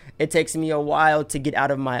view. It takes me a while to get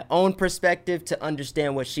out of my own perspective to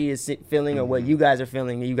understand what she is feeling or what you guys are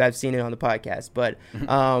feeling. You guys have seen it on the podcast. But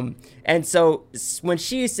and so when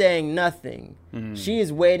she's saying nothing, she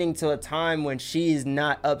is waiting till a time when she is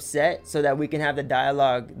not upset so that we can have the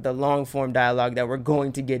dialogue, the long form dialogue that we're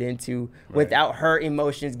going to get into without her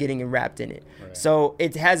emotions getting wrapped in it. So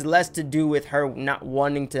it has less to do with her not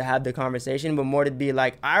wanting to have the conversation, but more to be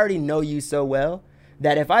like, I already know you so well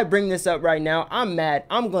that if I bring this up right now, I'm mad.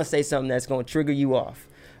 I'm going to say something that's going to trigger you off.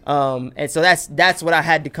 And so that's what I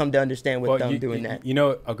had to come to understand with them doing that. You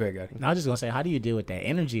know, okay, Goddy. I was just gonna say, how do you deal with that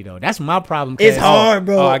energy though? That's my problem. It's hard,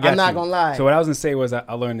 bro. I got I'm not you. going to lie. So what I was going to say was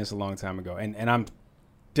I learned this a long time ago, and I'm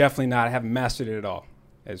definitely I haven't mastered it at all,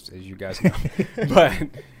 as you guys know. But,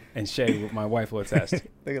 and Shay, my wife will attest.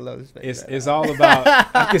 Look at Lowe's face. It's all about,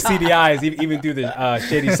 you can see the eyes even through the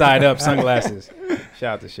shady side up sunglasses.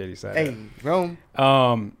 Shout out to shady side Hey, up.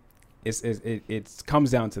 Rome. It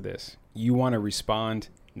comes down to this. You want to respond,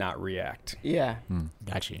 not react. Yeah.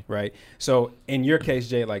 Got you. Right? So in your case,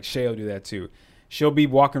 Jay, like Shay will do that too. She'll be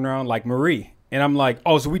walking around like Marie. And I'm like,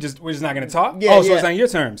 oh, so we're just not gonna talk? Yeah, oh, so yeah. it's on your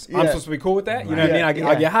terms. I'm Yeah. supposed to be cool with that? You know Right. what I mean? Yeah.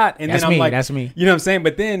 I get hot. And That's then I'm me. like, That's me. You know what I'm saying?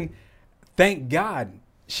 But then thank God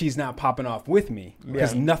she's not popping off with me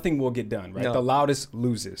because Yeah. nothing will get done, right? No. The loudest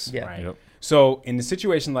loses. Yeah. Right. Yep. So in a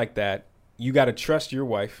situation like that, you got to trust your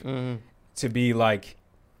wife to be like,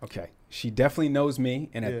 okay, she definitely knows me.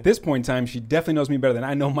 And at this point in time, she definitely knows me better than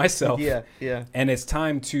I know myself. Yeah. Yeah. And it's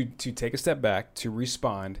time to take a step back, to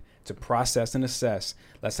respond, to process and assess.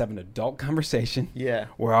 Let's have an adult conversation. Yeah.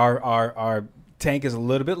 Where our tank is a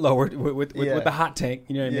little bit lowered with the hot tank.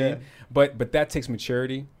 You know what I mean? But that takes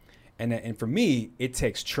maturity. And for me, it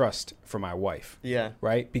takes trust for my wife. Yeah.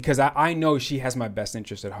 Right? Because I know she has my best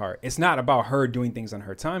interest at heart. It's not about her doing things on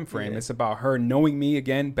her time frame. Yeah. It's about her knowing me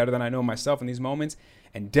again better than I know myself in these moments,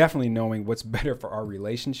 and definitely knowing what's better for our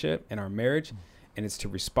relationship and our marriage. And it's to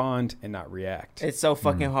respond and not react. It's so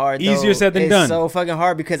fucking hard. Though. Easier said than it's done. So fucking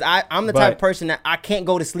hard because I'm the type of person that I can't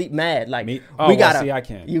go to sleep mad. Like Me? we gotta. See, I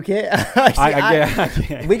can't. You can't. I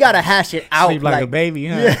can't. We gotta hash it out. Sleep like a baby,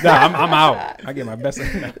 huh? No, I'm out. I get my best.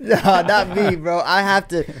 No, not me, bro. I have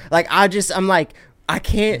to. Like I'm like I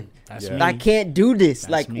can't. That's Yeah. me. I can't do this.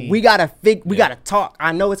 That's like me. we gotta we gotta talk.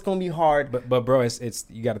 I know it's gonna be hard. But bro, it's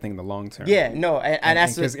you got to think in the long term. Yeah, no, and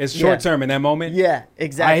that's because what, it's short term in that moment. Yeah,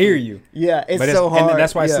 exactly. I hear you. Yeah, it's But so hard. and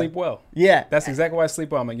that's why yeah. I sleep well. Yeah, That's exactly why I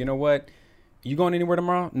sleep well. I'm like, you know what? You going anywhere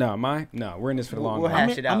tomorrow? No, am I? No, we're in this for the long We'll run.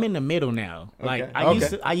 hash it out. I'm in the middle now. Like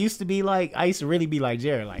Okay. I used to really be like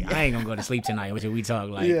Jared. Like I ain't gonna go to sleep tonight until we talk.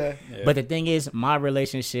 Like, Yeah. But the thing is, my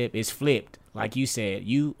relationship is flipped. Like you said,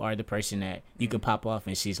 you are the person that you could pop off,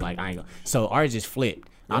 and she's like, I ain't gonna. So ours is flipped.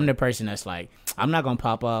 I'm the person that's like, I'm not gonna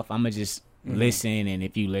pop off. I'm gonna just listen, and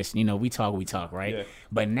if you listen, we talk, right? Yeah.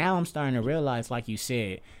 But now I'm starting to realize, like you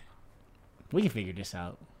said, we can figure this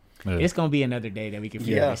out. It's gonna be another day that we can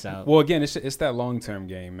figure this out. Well, again, it's that long-term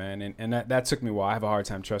game, man, and that took me a while. I have a hard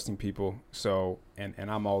time trusting people, so and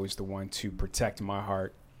I'm always the one to protect my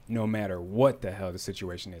heart, no matter what the hell the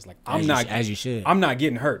situation is. Like as you should. I'm not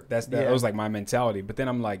getting hurt. That was like my mentality. But then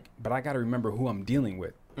I'm like, but I got to remember who I'm dealing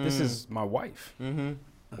with. This is my wife. Mm-hmm.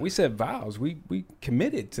 We said vows. We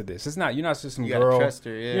committed to this. It's not, you're not just some girl. Trust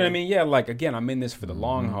her, yeah. You know what I mean? Yeah. Like, again, I'm in this for the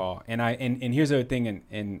long haul. And here's the other thing,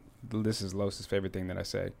 and this is Los's favorite thing that I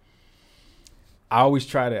say. I always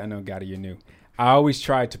try to, I know, Goddy, you're new. I always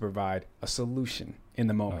try to provide a solution in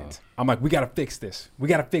the moment. I'm like, we got to fix this. We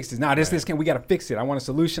got to fix this. Nah, this we got to fix it. I want a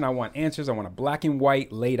solution. I want answers. I want a black and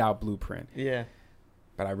white laid out blueprint. Yeah.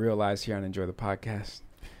 But I realize here on Enjoy the Podcast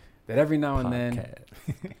that every now and then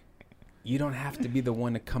you don't have to be the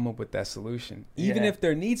one to come up with that solution. Even if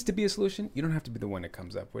there needs to be a solution, you don't have to be the one that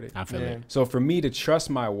comes up with it. I feel it. So for me to trust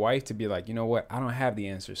my wife to be like, you know what, I don't have the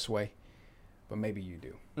answer, Sway, but maybe you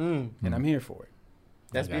do. And I'm here for it.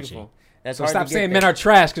 That's beautiful. That's so stop saying men are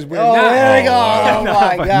trash because we're not. There we go. Oh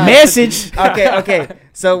my God. Message. Okay.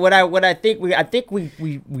 So what I think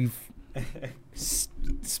we've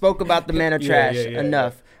spoke about the men are trash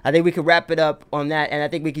enough. Yeah. I think we could wrap it up on that, and I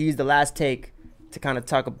think we could use the last take to kind of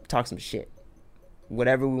talk some shit,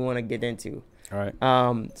 whatever we want to get into. All right.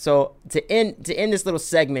 So to end this little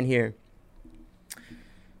segment here,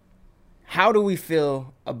 how do we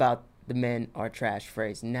feel about the men are trash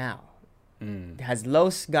phrase now? Has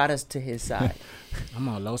Los got us to his side? I'm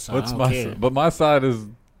on Los side. But my side is,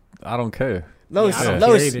 I don't care. Los,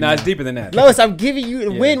 it's deeper than that. Los, I'm giving you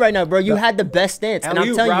the win right now, bro. You had the best stance, and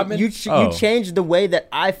I'm telling you, you changed the way that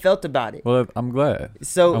I felt about it. Well, I'm glad.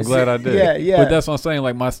 So I'm glad I did. Yeah. But that's what I'm saying.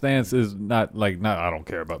 Like, my stance is not I don't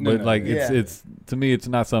care about. It's to me, it's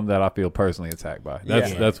not something that I feel personally attacked by.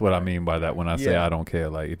 That's what I mean by that when I say I don't care.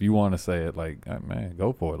 Like, if you want to say it, like, man,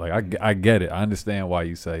 go for it. Like, I get it. I understand why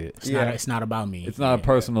you say it. It's not about me. It's not a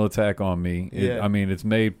personal attack on me. I mean, it's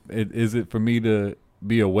made. Is it for me to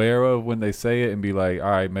be aware of when they say it and be like, all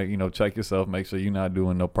right, check yourself, make sure you're not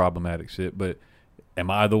doing no problematic shit. But am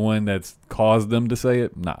I the one that's caused them to say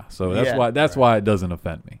it? Nah. So that's why it doesn't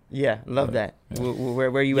offend me. Yeah, love that. Yeah. Where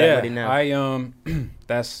are you at with it now? I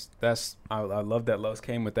love that Los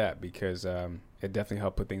came with that because it definitely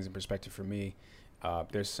helped put things in perspective for me.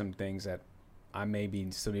 There's some things that I maybe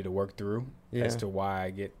still need to work through as to why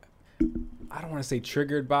I don't want to say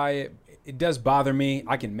triggered by it. It does bother me.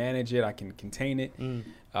 I can manage it. I can contain it.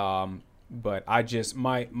 But I just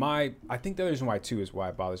I think the other reason why too is why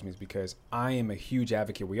it bothers me is because I am a huge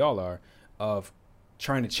advocate, we all are, of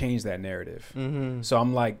trying to change that narrative. So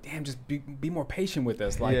I'm like, damn, just be more patient with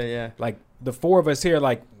us. Like, like the four of us here,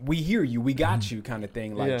 like, we hear you, we got you, kind of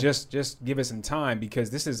thing. Like, just give us some time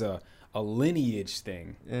because this is a lineage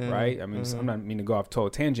thing, right? I mean, I'm not meaning to go off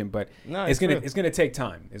total tangent, but it's gonna take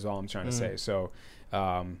time, is all I'm trying to say. So,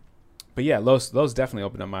 but yeah, Los definitely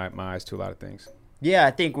opened up my eyes to a lot of things. Yeah,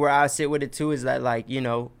 I think where I sit with it too is that, like,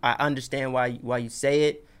 I understand why you say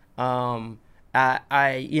it.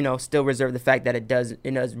 I still reserve the fact that it does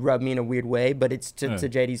rub me in a weird way, but it's to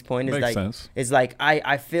JD's point is like sense. It's like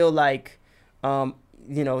I feel like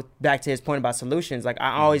back to his point about solutions, like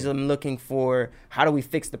I always am looking for how do we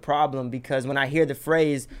fix the problem, because when I hear the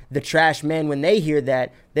phrase the trash men, when they hear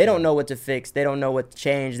that, they don't know what to fix, they don't know what to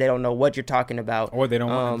change, they don't know what you're talking about, or they don't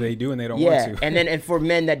want, they do and they don't want to. and for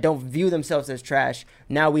men that don't view themselves as trash,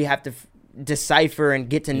 now we have to decipher and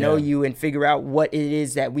get to know you and figure out what it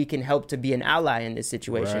is that we can help to be an ally in this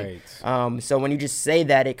situation. Right. So when you just say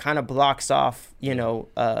that, it kind of blocks off,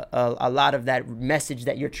 a lot of that message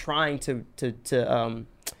that you're trying to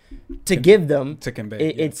give them, to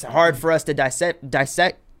convey. It's hard for us to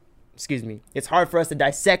dissect. Excuse me. It's hard for us to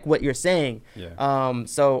dissect what you're saying. Yeah.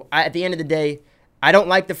 So at the end of the day, I don't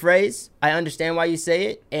like the phrase. I understand why you say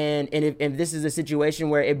it, and if this is a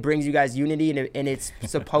situation where it brings you guys unity and it's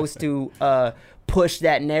supposed to push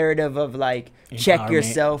that narrative of like check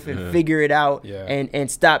yourself and figure it out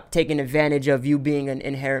and stop taking advantage of you being an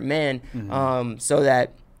inherent man, so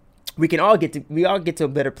that we all get to a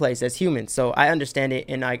better place as humans. So I understand it,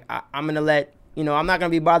 and I'm gonna let I'm not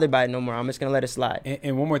gonna be bothered by it no more. I'm just gonna let it slide.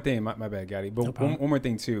 And one more thing, my bad, Goddy, but one more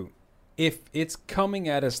thing too. If it's coming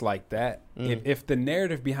at us like that, if the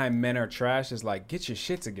narrative behind men are trash is like, get your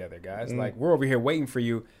shit together, guys. Like, we're over here waiting for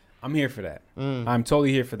you. I'm here for that. I'm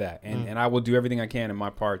totally here for that. And I will do everything I can in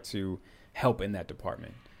my part to help in that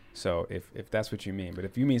department. So if that's what you mean. But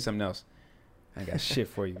if you mean something else, I got shit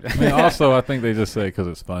for you. I mean, also, I think they just say it because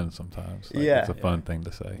it's fun sometimes. Like, it's a fun thing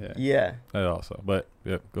to say. Yeah. That also. But,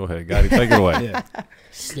 go ahead. Goddy, take it away.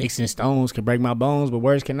 Sticks and stones can break my bones, but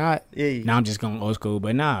words cannot. Now I'm just going old school.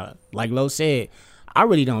 But nah, like Lo said, I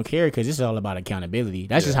really don't care because it's all about accountability.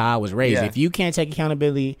 That's just how I was raised. Yeah. If you can't take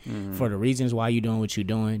accountability for the reasons why you're doing what you're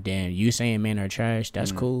doing, then you saying men are trash,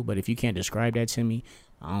 that's cool. But if you can't describe that to me,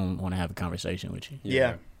 I don't want to have a conversation with you.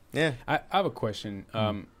 Yeah. I have a question.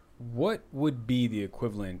 What would be the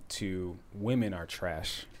equivalent to women are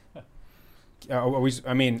trash?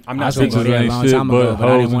 I mean, I'm not saying bitches a ain't long shit time but ago, but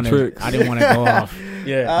hoes and tricks. I didn't want to go off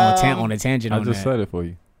on a tangent I on just that. said it for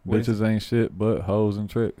you. Bitches ain't shit but hoes and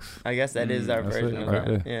tricks. I guess that is our That's version it of right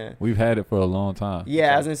that. there. Yeah. We've had it for a long time.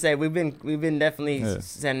 Yeah, I was gonna say we've been definitely Yeah.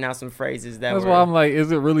 sending out some phrases that That's were. why I'm like,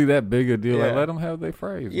 is it really that big a deal? Like, Yeah. let them have their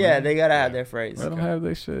phrase. Yeah, man. they gotta have their phrase. Let them have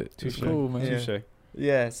their shit. It's cool, man. Yeah. Touche.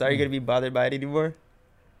 Yeah. So are you gonna be bothered by it anymore?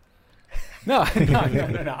 No.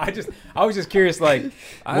 I was just curious, like,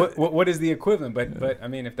 what is the equivalent? But I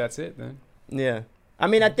mean, if that's it, then Yeah. I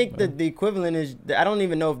mean, I think the equivalent is. I don't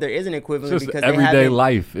even know if there is an equivalent Just because everyday they haven't,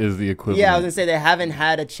 life is the equivalent. Yeah, I was gonna say they haven't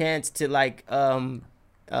had a chance to like,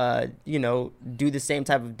 you know, do the same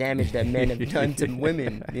type of damage that men have done to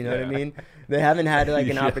women. You know what I mean? They haven't had like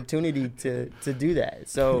an opportunity to do that.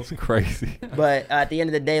 So It's crazy. but at the end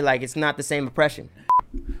of the day, like it's not the same oppression.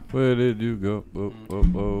 Where did you go?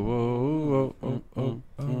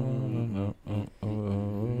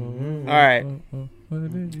 All right. Where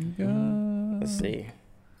did you go? Let's see.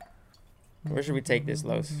 Where should we take this,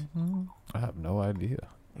 Los? I have no idea.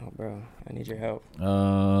 Oh, bro, I need your help. I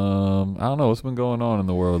don't know what's been going on in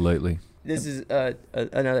the world lately. This is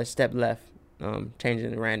another step left.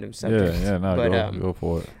 Changing the random subject. Yeah, no, but, go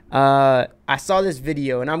for it. I saw this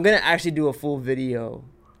video, and I'm gonna actually do a full video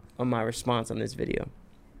on my response on this video.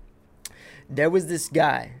 There was this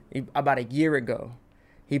guy about a year ago.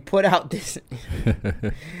 He put out this.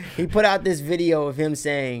 He put out this video of him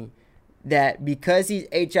saying that because he's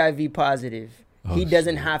HIV positive, he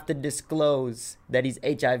doesn't have to disclose that he's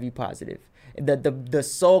HIV positive. That the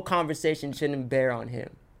sole conversation shouldn't bear on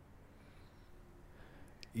him.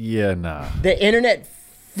 Yeah, nah. The internet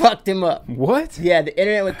fucked him up. what? Yeah, the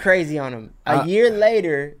internet went crazy on him. A year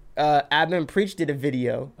later, Admin Preach did a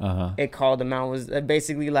video. It called him out. It was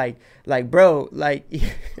basically like, bro, like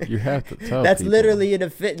You have to tell. that's people. literally an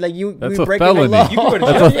offense. Like That's we a breaking felony. the law. You can go to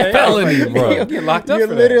That's jail. a felony, bro. You'll get locked up You're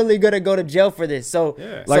for literally gonna go to jail for this. So,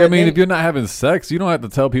 Yeah. Like, so I mean, then- if you're not having sex, you don't have to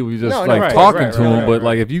tell people. You just No, no, like right, talking right, to them. right, But right.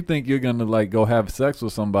 like, if you think you're gonna like go have sex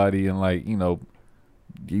with somebody and like, you know,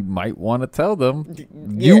 you might want to tell them.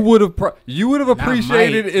 Yeah. You would have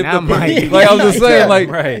appreciated might. if Not the might. like I was just saying, Yeah, like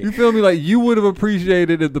right. you feel me? Like you would have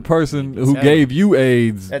appreciated if the person who Tell gave you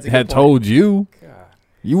AIDS That's a had good point. told you. God.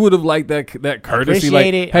 You would have liked that courtesy, like,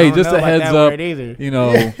 Appreciate it. I hey, don't just know a about heads that up, word either. you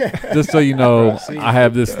know, just so you know, See. I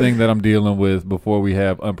have this thing that I'm dealing with before we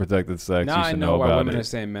have unprotected sex. Now you I should know why about women it. are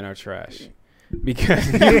saying men are trash.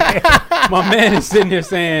 Because my man is sitting here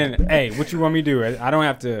saying, "Hey, what you want me to do? I don't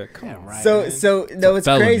have to." Come on, right? so man. so no, what's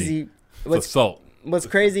felony. crazy. It's assault. What's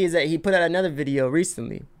crazy is that he put out another video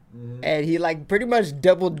recently, and he like pretty much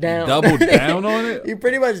doubled down. Double down on it. He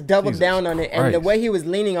pretty much doubled Jesus down on it, and the Christ. way he was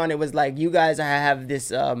leaning on it was like, you guys have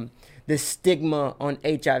this this stigma on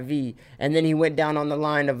HIV, and then he went down on the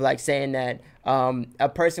line of like saying that a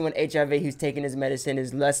person with HIV who's taking his medicine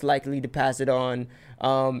is less likely to pass it on.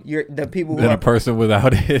 You're the people who Than are a person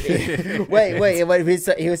without it. wait.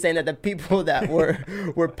 He was saying that the people that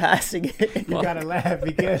were passing it. You gotta laugh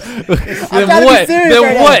because Then trying to be what? serious Then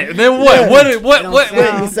right now. what? Then what? What? don't What?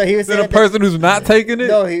 sound- So he was Then saying a person who's not taking it.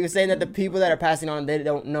 No, he was saying that the people that are passing on, they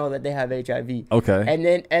don't know that they have HIV. Okay. And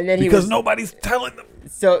then he Because was nobody's telling them.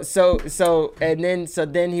 so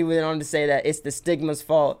then he went on to say that it's the stigma's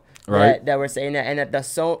fault Right. that we're saying that, and that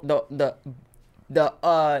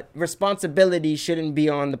the responsibility shouldn't be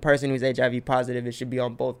on the person who's HIV positive. It should be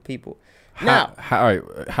on both people. Now, All right.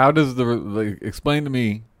 How does explain to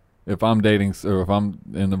me if I'm dating or if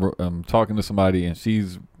I'm talking to somebody and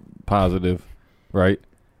she's positive, right?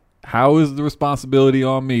 How is the responsibility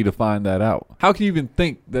on me to find that out? How can you even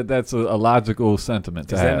think that that's a logical sentiment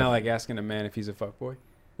to Is have? that not like asking a man if he's a fuckboy?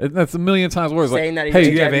 That's a million times worse. saying Like, that hey, he's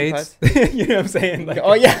Do you have HIV AIDS? You know what I'm saying? Like,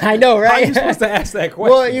 Oh yeah, I know, how are right? you supposed to ask that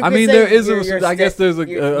question? Well, you I could mean, say there is you're I guess there's a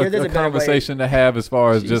better way. conversation to have as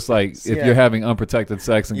far as just like if Yeah. you're having unprotected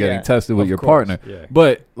sex and Yeah. getting tested with Of your course, partner. yeah.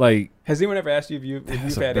 But like, Has anyone ever asked you if you've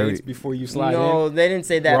That's a had very- AIDS before you slide No, in? they didn't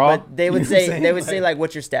say that, Raw? but they would You know what I'm say saying? they would say Like- like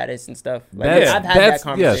what's your status and stuff. Like, that's I've had that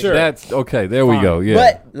conversation. Yes, that's okay. There we Fine. go. Yeah.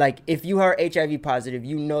 But like, if you are HIV positive,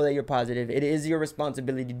 you know that you're positive. It is your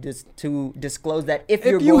responsibility to disclose that if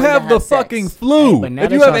you're if you going have to the have sex. fucking flu, Hey, but now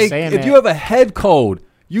if you that have y'all a saying if that- you have a head cold,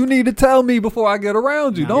 you need to tell me before I get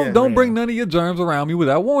around you. No, Don't bring none of your germs around me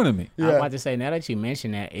without warning me. I'm about to say, now that you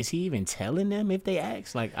mention that, is he even telling them if they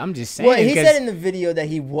ask? Like, I'm just saying. Well, he said in the video that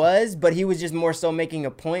he was, but he was just more so making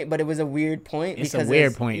a point. But it was a weird point. It's a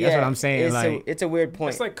weird point. That's what I'm saying. It's a weird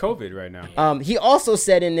point. It's like COVID right now. He also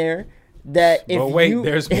said in there that if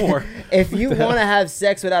there's more. If you want to have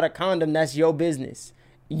sex without a condom, that's your business.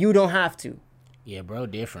 You don't have to. Yeah, bro,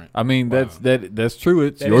 different. I mean, that's true.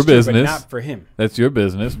 It's That your is true, business. but not for him. That's your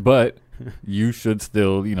business, but you should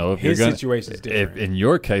still, if His you're gonna, situation is different. If in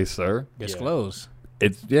your case, sir, Disclose.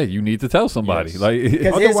 it's you need to tell somebody. Yes.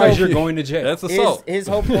 Like, Otherwise, you're going to jail. That's assault. His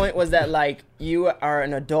whole point was that like you are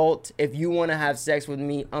an adult. If you want to have sex with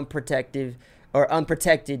me unprotected,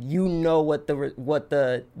 you know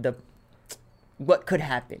what could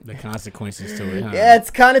happen. The consequences to it. Huh? Yeah, it's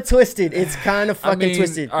kind of twisted. It's kind of fucking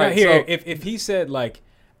twisted. all right, Here, so- if he said like,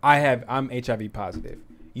 I'm HIV positive,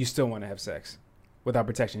 you still want to have sex without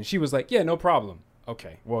protection? She was like, yeah, no problem.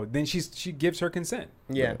 Okay, well then she gives her consent.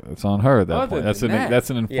 Yeah, it's on her at that Other point. That's than an that- that's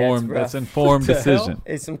an informed rough. that's informed What the hell? decision.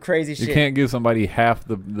 it's some crazy You shit. can't give somebody half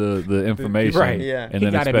the information, Right. Yeah. and He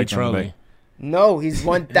then gotta be expect them to trolling. make. No, he's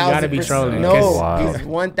 1,000%. gotta be trolling. No, Wow. he's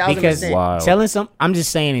 1,000%. Because Wow. I'm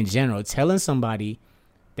just saying in general, telling somebody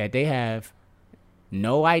that they have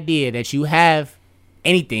no idea that you have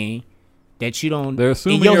anything that you don't. They're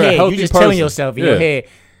assuming in your you're a head, healthy you're just telling person. yourself in Yeah. your head,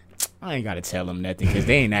 I ain't gotta tell them nothing because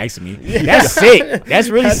they ain't asking me. That's sick. That's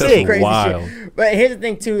really That's sick. crazy Wild. shit. But here's the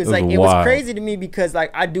thing too, is That's like it was wild. crazy to me because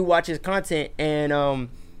like I do watch his content and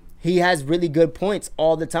he has really good points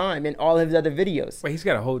all the time in all of his other videos. Wait, he's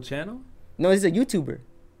got a whole channel? No, he's a YouTuber.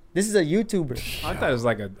 This is a YouTuber. I thought it was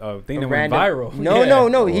like a thing A that random- went viral. No, Yeah.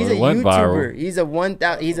 no. He's a it went YouTuber. viral.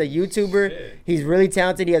 He's a YouTuber. Shit. He's really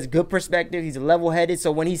talented. He has good perspective. He's level-headed.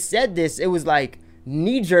 So when he said this, it was like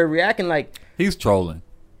knee-jerk reacting. Like, He's trolling.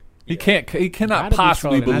 He cannot Gotta be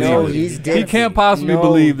possibly trolling. believe. No, it. he's He different. can't possibly No,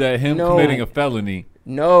 believe that him no. committing a felony.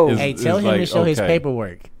 no, Is- Hey, tell him to like, show his okay.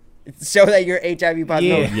 paperwork. show that you're HIV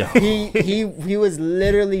positive. Yeah. No, he was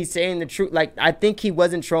literally saying the truth. Like, I think he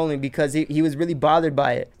wasn't trolling because he was really bothered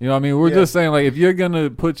by it. You know what I mean? We're Yeah. just saying, like, if you're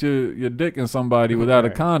gonna put your dick in somebody without a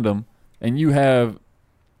Right. condom, and you have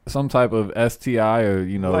some type of STI or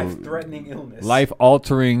Life-threatening illness.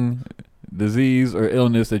 life-altering disease or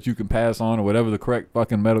illness that you can pass on or whatever the correct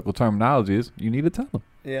fucking medical terminology is, you need to tell them.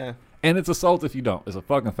 Yeah, And it's assault if you don't. It's a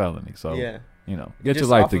fucking felony. So yeah. get Just your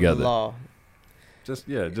life off of the together. law. Just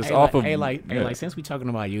Hey, off of. like since we talking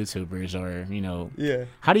about YouTubers or Yeah.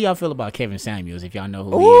 how do y'all feel about Kevin Samuels? If y'all know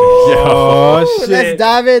who Ooh, he is, Oh, shit. let's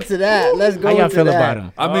dive into that. Let's go. how y'all into feel that. about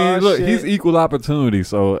him? I mean, Oh, look, shit. he's equal opportunity,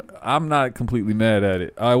 so I'm not completely mad at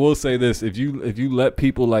it. I will say this: if you let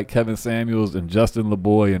people like Kevin Samuels and Justin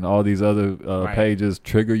LeBoy and all these other Right. pages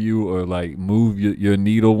trigger you or like move your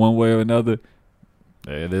needle one way or another,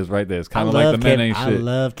 there it is right there. It's kind of like the men ain't I shit.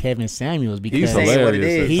 love Kevin Samuels because He's saying what it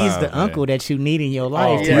hilarious. is. at he's the times, man. uncle that you need in your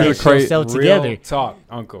life Oh, to yeah. get He's a cra- yourself Real together. talk,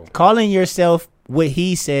 uncle. Calling yourself what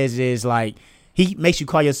he says is like he makes you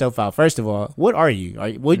call yourself out. First of all, what are you?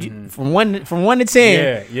 Would you from one to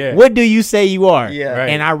 10? Yeah. What do you say you are? Yeah. Right.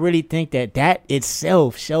 And I really think that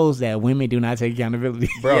itself shows that women do not take accountability.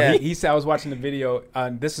 Bro, Yeah. he said I was watching the video.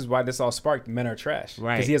 This is why this all sparked. Men are trash.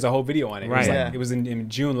 Right. Because he has a whole video on it. Right. Yeah. It was in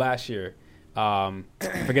June last year. I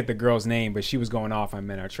forget the girl's name, but she was going off on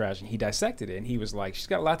men are trash, and he dissected it, and he was like, "She's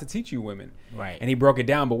got a lot to teach you, women." Right. And he broke it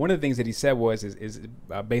down. But one of the things that he said is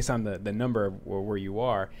based on the number of where you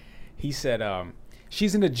are. He said,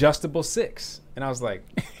 she's an adjustable 6. And I was like,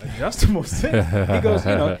 adjustable 6? He goes,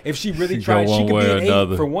 if she really She tried, go she one could way be or an 8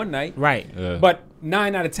 another. for one night. Right. Yeah. But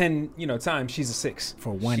 9 out of 10, times she's a 6.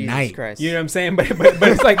 For one Jesus night. Christ. You know what I'm saying? But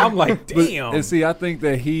it's like I'm like, damn. And see, I think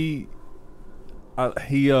that he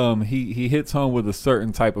hits home with a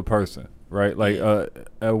certain type of person, right? Like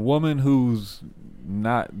a woman who's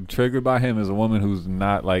not triggered by him is a woman who's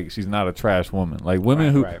not like she's not a trash woman. Like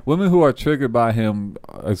women who are triggered by him,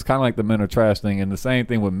 it's kind of like the men are trash thing, and the same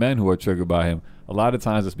thing with men who are triggered by him. A lot of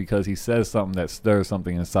times it's because he says something that stirs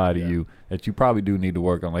something inside of you that you probably do need to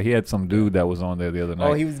work on. Like he had some dude that was on there the other night.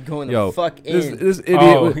 Oh, he was going the fuck in. This idiot,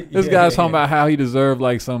 Oh, this yeah, guy's yeah, talking yeah. about how he deserved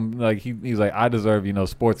like some like he's like I deserve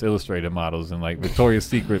Sports Illustrated models and like Victoria's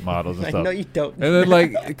Secret models and Like, stuff. no, you don't. And then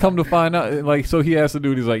like come to find out like so he asked the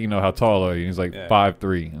dude, he's like, how tall are you? And he's like Yeah.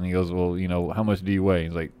 5'3", and he goes, well, how much do you weigh?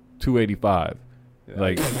 He's like 285.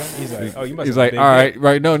 Like he's like, oh, you must. he's have a like, big all right, dick.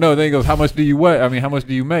 right, no. Then he goes, how much do you weigh? I mean, how much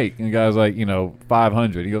do you make? And the guy's like,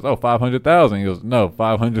 500. He goes, oh, 500,000. He goes, no,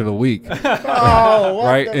 500 a week. Oh, what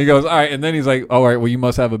Right? the- And he goes, all right. And then he's like, all right, well, you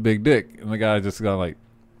must have a big dick. And the guy just got like,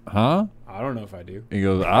 huh? I don't know if I do. He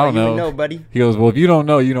goes, I Oh, don't you would know. know, buddy. He goes, well, if you don't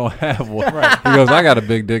know, you don't have one. He goes, I got a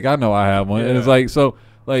big dick. I know I have one. And it's Yeah. like, so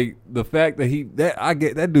like the fact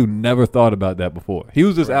that that dude never thought about that before. He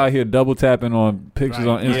was just out here double tapping on pictures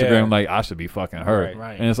on Instagram, like I should be fucking her.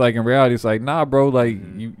 Right. And it's like in reality, it's like nah, bro. Like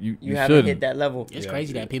you haven't hit that level. It's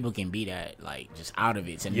crazy that people can be that like just out of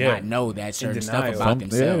it to not know that certain stuff about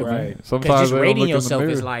themselves. Yeah, right. Sometimes just rating yourself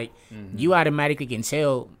is is like you automatically can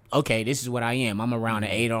tell. Okay, this is what I am. I'm around an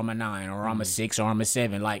 8 or I'm a 9 or I'm a 6 or I'm a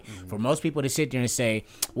 7. Like for most people to sit there and say,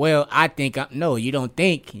 "Well, I think," no, you don't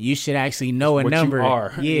think. You should actually know a what number. You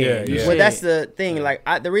are. Yeah. Well, that's the thing. Like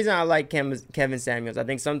the reason I like Kevin Samuels, I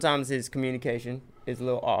think sometimes his communication is a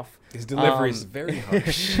little off. His delivery is very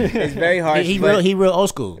harsh. It's very harsh. He real old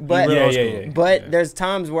school. But But there's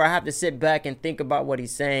times where I have to sit back and think about what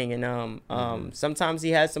he's saying, and sometimes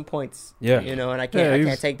he has some points. Yeah. And I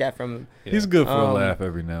can't take that from him. He's good for a laugh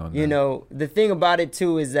every now and then. The thing about it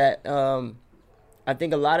too is that I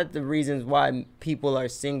think a lot of the reasons why people are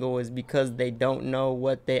single is because they don't know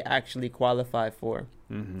what they actually qualify for.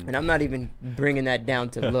 And I'm not even bringing that down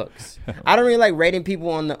to looks. I don't really like rating people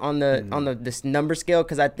on this number scale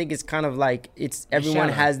because I think it's kind of like everyone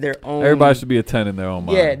has their own. Everybody should be a 10 in their own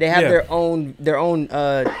mind. Yeah, they have their own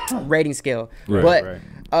rating scale. But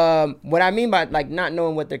what I mean by like not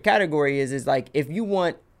knowing what their category is like if you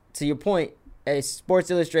want, to your point, a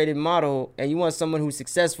Sports Illustrated model and you want someone who's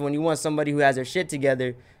successful and you want somebody who has their shit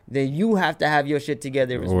together, then you have to have your shit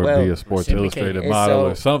together as well. Or be a Sports Illustrated model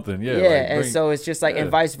or something. Yeah. And so it's just like,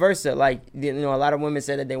 and vice versa. Like, a lot of women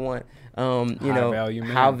say that they want,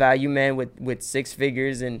 high value men with 6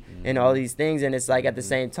 figures and all these things. And it's like at the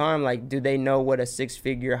same time, like, do they know what a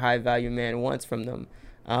 6-figure high value man wants from them?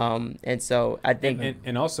 And so I think,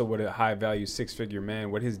 and also what a high value 6-figure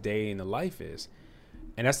man, what his day in the life is.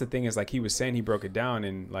 And that's the thing is like he was saying, he broke it down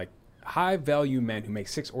in like high value men who make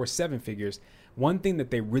 6 or 7 figures. One thing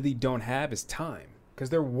that they really don't have is time because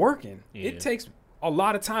they're working. Yeah. It takes a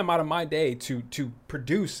lot of time out of my day to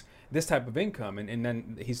produce this type of income. And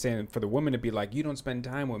then he's saying for the woman to be like, you don't spend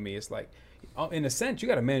time with me. It's like, in a sense, you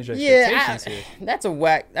got to manage your expectations here. That's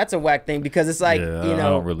a whack thing because it's like,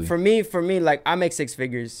 for me, like I make 6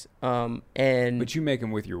 figures. But you make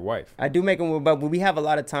them with your wife. I do make them, but we have a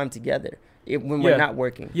lot of time together. When we're not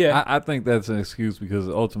working. Yeah. I think that's an excuse because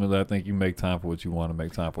ultimately I think you make time for what you want to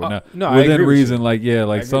make time for. Now, within reason,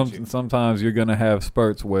 sometimes you're going to have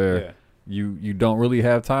spurts where you don't really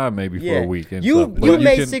have time maybe for a week. And you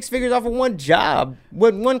made 6 figures off of one job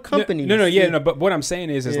with one company. But what I'm saying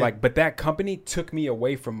is like, but that company took me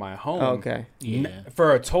away from my home.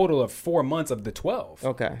 For a total of 4 months of the 12.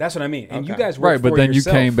 Okay. That's what I mean. And you guys worked but then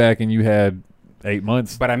yourself. You came back and you had 8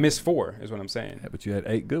 months. But I missed 4 is what I'm saying. Yeah, but you had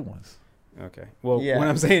 8 good ones. Okay. Well, what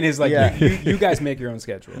I'm saying is like you guys make your own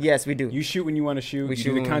schedule. Yes, we do. You shoot when you want to shoot. You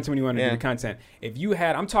do the content when you want to do the content. If you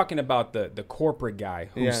had, I'm talking about the corporate guy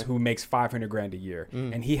who makes $500,000 a year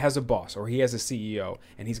and he has a boss or he has a CEO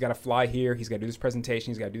and he's got to fly here. He's got to do this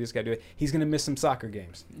presentation. He's got to do this. Got to do it. He's gonna miss some soccer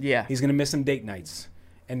games. Yeah. He's gonna miss some date nights.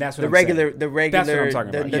 And that's what the I'm regular, saying. That's what I'm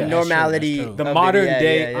talking about. The normality, the modern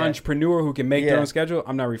day entrepreneur who can make their own schedule.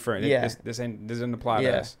 I'm not referring. This doesn't apply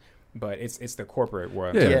to us. But it's the corporate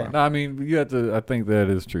world. Yeah. No, I mean, you have to. I think that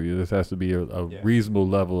is true. This has to be a reasonable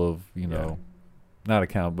level of not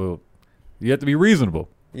accountable. You have to be reasonable.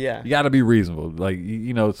 Yeah. You got to be reasonable. Like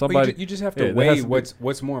somebody. You just have to weigh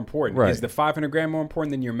what's more important. Right. Is the $500,000 more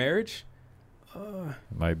important than your marriage? It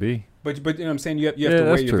might be. But you know what I'm saying. You have to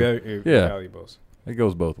weigh your valuables. It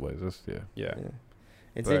goes both ways. It's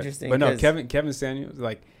interesting. But no, Kevin Samuels,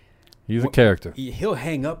 like he's a character. He'll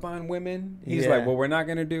hang up on women. He's like, what we're not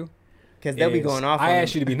gonna do. Because they'll be going off. I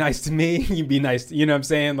asked you to be nice to me. You be nice. You know what I'm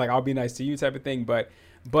saying? Like I'll be nice to you, type of thing. But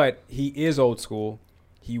he is old school.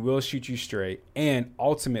 He will shoot you straight. And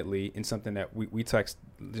ultimately, in something that we text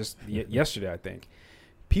just yesterday, I think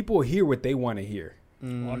people hear what they want to hear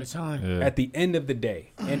all the time. Yeah. At the end of the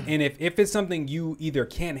day, and if it's something you either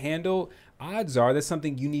can't handle, odds are that's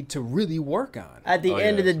something you need to really work on. At the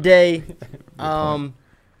end of the day,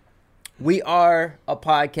 we are a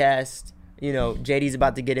podcast. JD's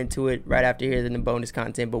about to get into it right after hearing the bonus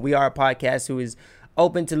content, but we are a podcast who is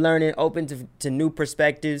open to learning, open to new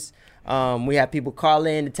perspectives. We have people call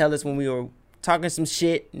in to tell us when we were talking some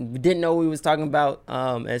shit and we didn't know what we was talking about.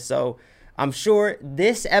 And so I'm sure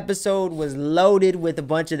this episode was loaded with a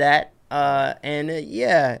bunch of that. I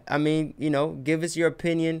mean, give us your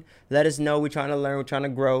opinion. Let us know. We're trying to learn. We're trying to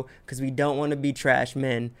grow because we don't want to be trash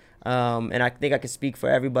men. And I think I can speak for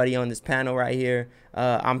everybody on this panel right here.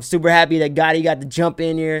 I'm super happy that Goddy got to jump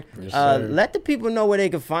in here. Let the people know where they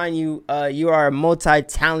can find you. You are a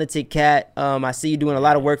multi-talented cat. I see you doing a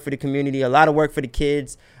lot of work for the community, a lot of work for the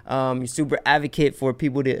kids. You're super advocate for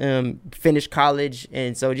people to finish college,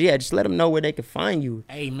 and so yeah, just let them know where they can find you.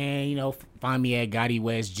 Hey man, you know, find me at Goddy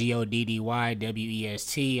West,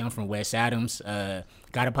 GODDYWEST. I'm from West Adams.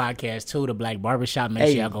 Got a podcast too, the Black Barbershop. Make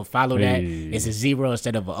sure y'all go follow that. It's a 0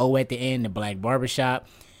 instead of an O at the end, the Black Barbershop.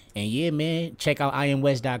 And yeah, man, check out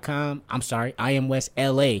IamWest.com. I'm sorry,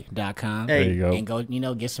 IamWestLA.com. There you go. And go, you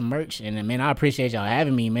know, get some merch. And man, I appreciate y'all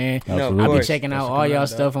having me, man. Absolutely. I'll be checking out all y'all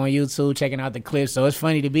stuff on YouTube, checking out the clips. So it's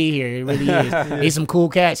funny to be here. It really is. These some cool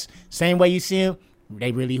cats. Same way you see them,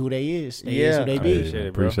 they really who they is. They is who they be.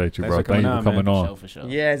 Appreciate you, bro. Thanks Thank you for coming on. For sure.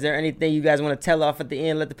 Yeah, is there anything you guys want to tell off at the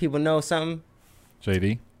end? Let the people know something.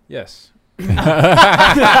 JD. Yes. He was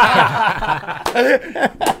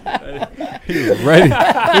ready.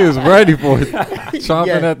 He was ready for it.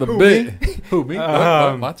 Chomping at the bit. Who, me?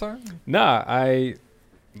 What, my turn? Nah,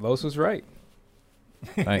 Los was right.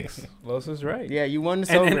 Thanks. Los was right. Yeah, you won the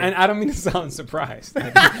sober. And I don't mean to sound surprised.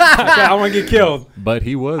 Like, I don't want to get killed. But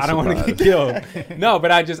he was. I don't want to get killed. No,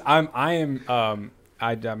 but I'm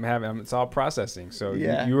having, it's all processing. So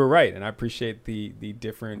Yeah. you were right, and I appreciate the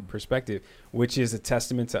different perspective, which is a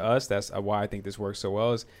testament to us. That's why I think this works so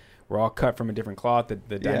well. Is we're all cut from a different cloth. The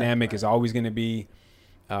dynamic is always going to be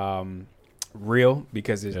real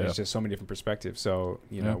because there's just so many different perspectives. So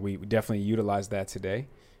you know, we definitely utilize that today,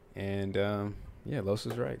 and yeah, Los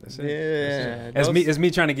is right. That's it. Yeah, That's it. It's me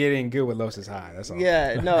trying to get in good with Los's high. That's all.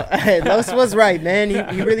 Yeah, no, Los was right, man.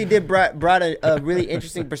 He really did brought a really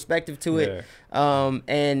interesting perspective to it.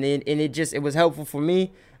 And it was helpful for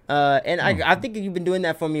me. And I think you've been doing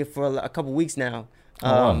that for me for a couple weeks now.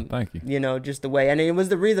 Wow, thank you. You know, just the way, and it was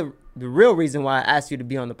the real reason why I asked you to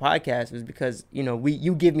be on the podcast was because you know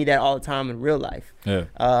you give me that all the time in real life. Yeah.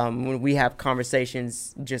 When we have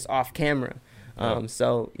conversations just off camera.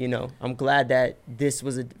 So, you know, I'm glad that this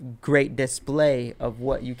was a great display of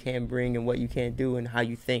what you can bring and what you can do and how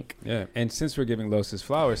you think. Yeah. And since we're giving Los his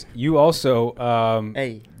flowers, you also,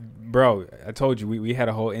 hey, bro, I told you we had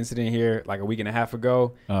a whole incident here like a week and a half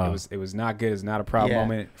ago. It was not good. It's not a proud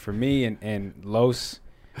moment for me. And Los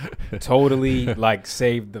totally like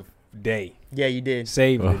saved the day. Yeah, you did.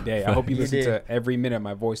 Saved the day. I hope you listened to every minute of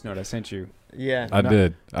my voice note I sent you. Yeah, I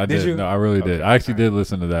did. Did you? No, I really did. I actually did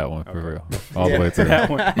listen to that one for real, all the way through. That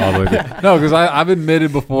one. All the way through. No, because I've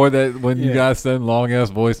admitted before that when you guys send long ass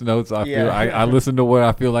voice notes, I feel I listen to where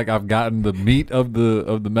I feel like I've gotten the meat of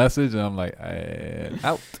the message, and I'm like,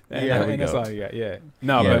 out. Yeah, and that's all you got. Yeah.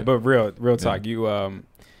 No, but real talk. You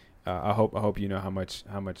I hope you know how much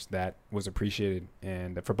that was appreciated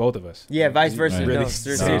and for both of us. Yeah, vice versa. Really, no,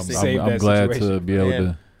 seriously. saved I'm that glad situation. to be able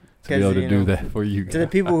to be able to do that for you guys. To the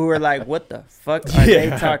people who are like, what the fuck are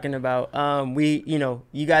they talking about?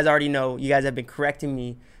 You guys already know. You guys have been correcting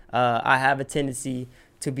me. I have a tendency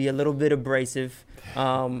to be a little bit abrasive.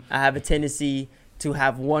 I have a tendency to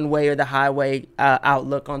have one way or the highway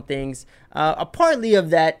outlook on things. A partly of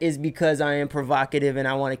that is because I am provocative and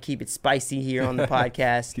I want to keep it spicy here on the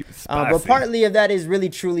podcast. But partly of that is really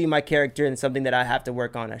truly my character and something that I have to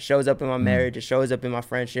work on. It shows up in my marriage. It shows up in my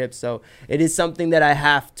friendships. So it is something that I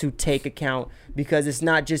have to take account because it's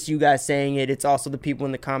not just you guys saying it. It's also the people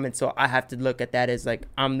in the comments. So I have to look at that as like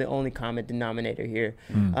I'm the only common denominator here.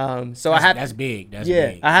 That's big. That's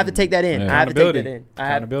big. I have to take that in. Yeah. I have to take that in. I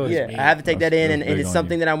have to take that in, and big it's on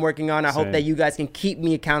something you. that I'm working on. I hope that you guys can keep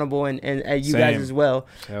me accountable and you Same. guys as well.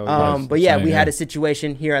 But yeah, we had a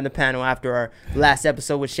situation here on the panel after our last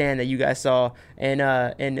episode with Shan that you guys saw, and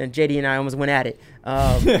JD and I almost went at it.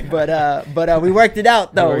 But we worked it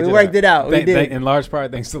out though. We worked it out. We did. In large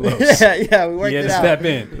part thanks to Los. Yeah, we worked He had it to out. step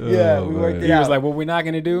in. Yeah, we worked it He out. was like, "What we're not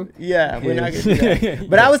gonna do." Yeah, we're not gonna do that.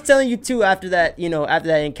 But I was telling you too after that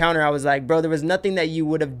encounter, I was like, bro, there was nothing that you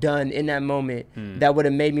would have done in that moment that would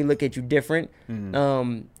have made me look at you different.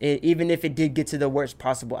 Even if it did get to the worst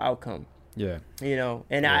possible outcome. Yeah. You know,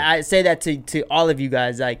 and I say that to all of you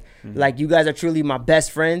guys, like you guys are truly my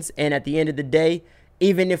best friends, and at the end of the day,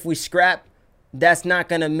 even if we scrap, that's not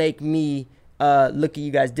gonna make me look at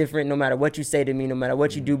you guys different, no matter what you say to me, no matter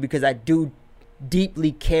what you do, because I do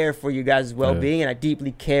deeply care for you guys' well-being, and I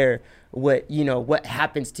deeply care what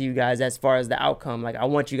happens to you guys as far as the outcome. Like I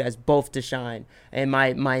want you guys both to shine, and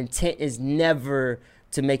my intent is never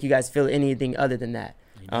to make you guys feel anything other than that.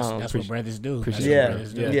 That's what brothers do.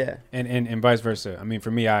 Yeah. And vice versa. I mean,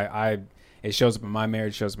 for me, it shows up in my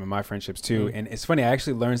marriage, shows up in my friendships too. And it's funny, I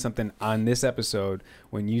actually learned something on this episode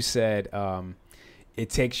when you said it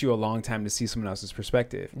takes you a long time to see someone else's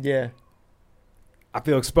perspective. Yeah. I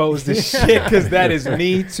feel exposed to shit because that is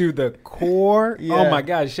me to the core. Yeah. Oh my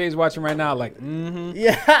God, Shay's watching right now, like,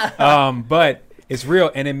 Yeah. But It's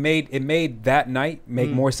real, and it made that night make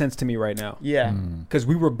more sense to me right now. Yeah, because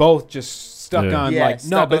we were both just stuck on like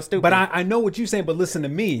no, but I know what you're saying, but listen to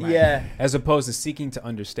me. Yeah, as opposed to seeking to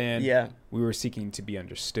understand. Yeah, we were seeking to be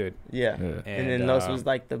understood. Yeah, and then Los was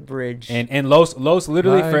like the bridge. And Los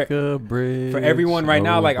literally like for everyone right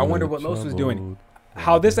now. Like I wonder what Los was doing.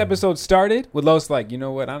 How this episode started with Los, like, you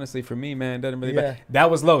know what? Honestly, for me, man, doesn't really matter. That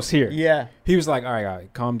was Los here. Yeah, he was like, all right,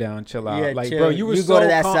 calm down, chill out. Yeah, like, chill. bro, you were so go to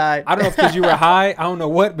that calm. side. I don't know if because you were high. I don't know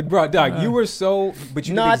what, but bro, dog, you were so. But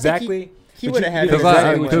you did exactly. He would have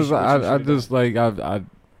had because I just like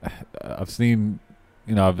I've seen,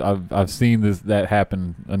 you know, I've seen that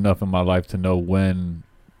happen enough in my life to know when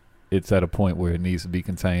it's at a point where it needs to be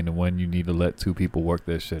contained and when you need to let two people work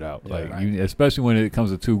that shit out. Yeah, like right. you, especially when it comes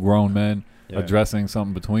to two grown men addressing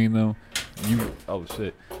something between them. Oh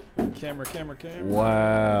shit. Camera.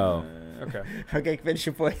 Wow. Okay, finish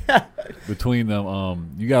your point. Between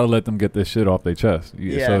them, you gotta let them get this shit off their chest.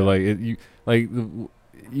 So like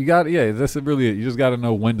you got that's really it. You just got to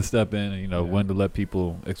know when to step in and when to let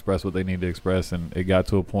people express what they need to express. And it got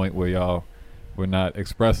to a point where y'all were not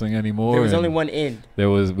expressing anymore. There was only one end.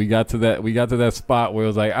 We got to that spot where it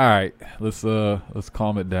was like, all right, let's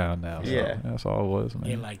calm it down now. So that's all it was,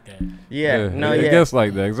 man. It like that. It gets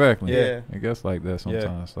like that, exactly. Yeah, it gets like that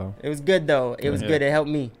sometimes. So it was good though. It was good. It helped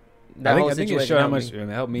me. I think it showed how much it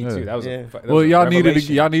helped me too. That was y'all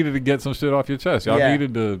needed to get some shit off your chest. Y'all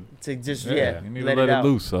needed to just you need to let it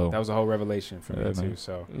loose. So that was a whole revelation for me too.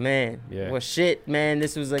 So well, shit, man,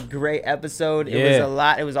 this was a great episode. It was a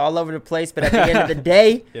lot. It was all over the place, but at the end of the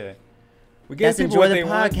day, let's enjoy the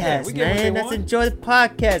podcast, man. Let's enjoy the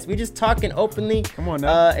podcast. We just talking openly. Come on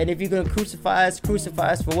now. And if you're gonna crucify us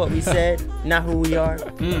for what we said, not who we are.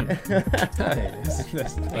 And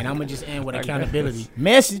I'm gonna just end with accountability.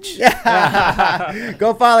 Message.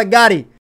 Go follow Goddy.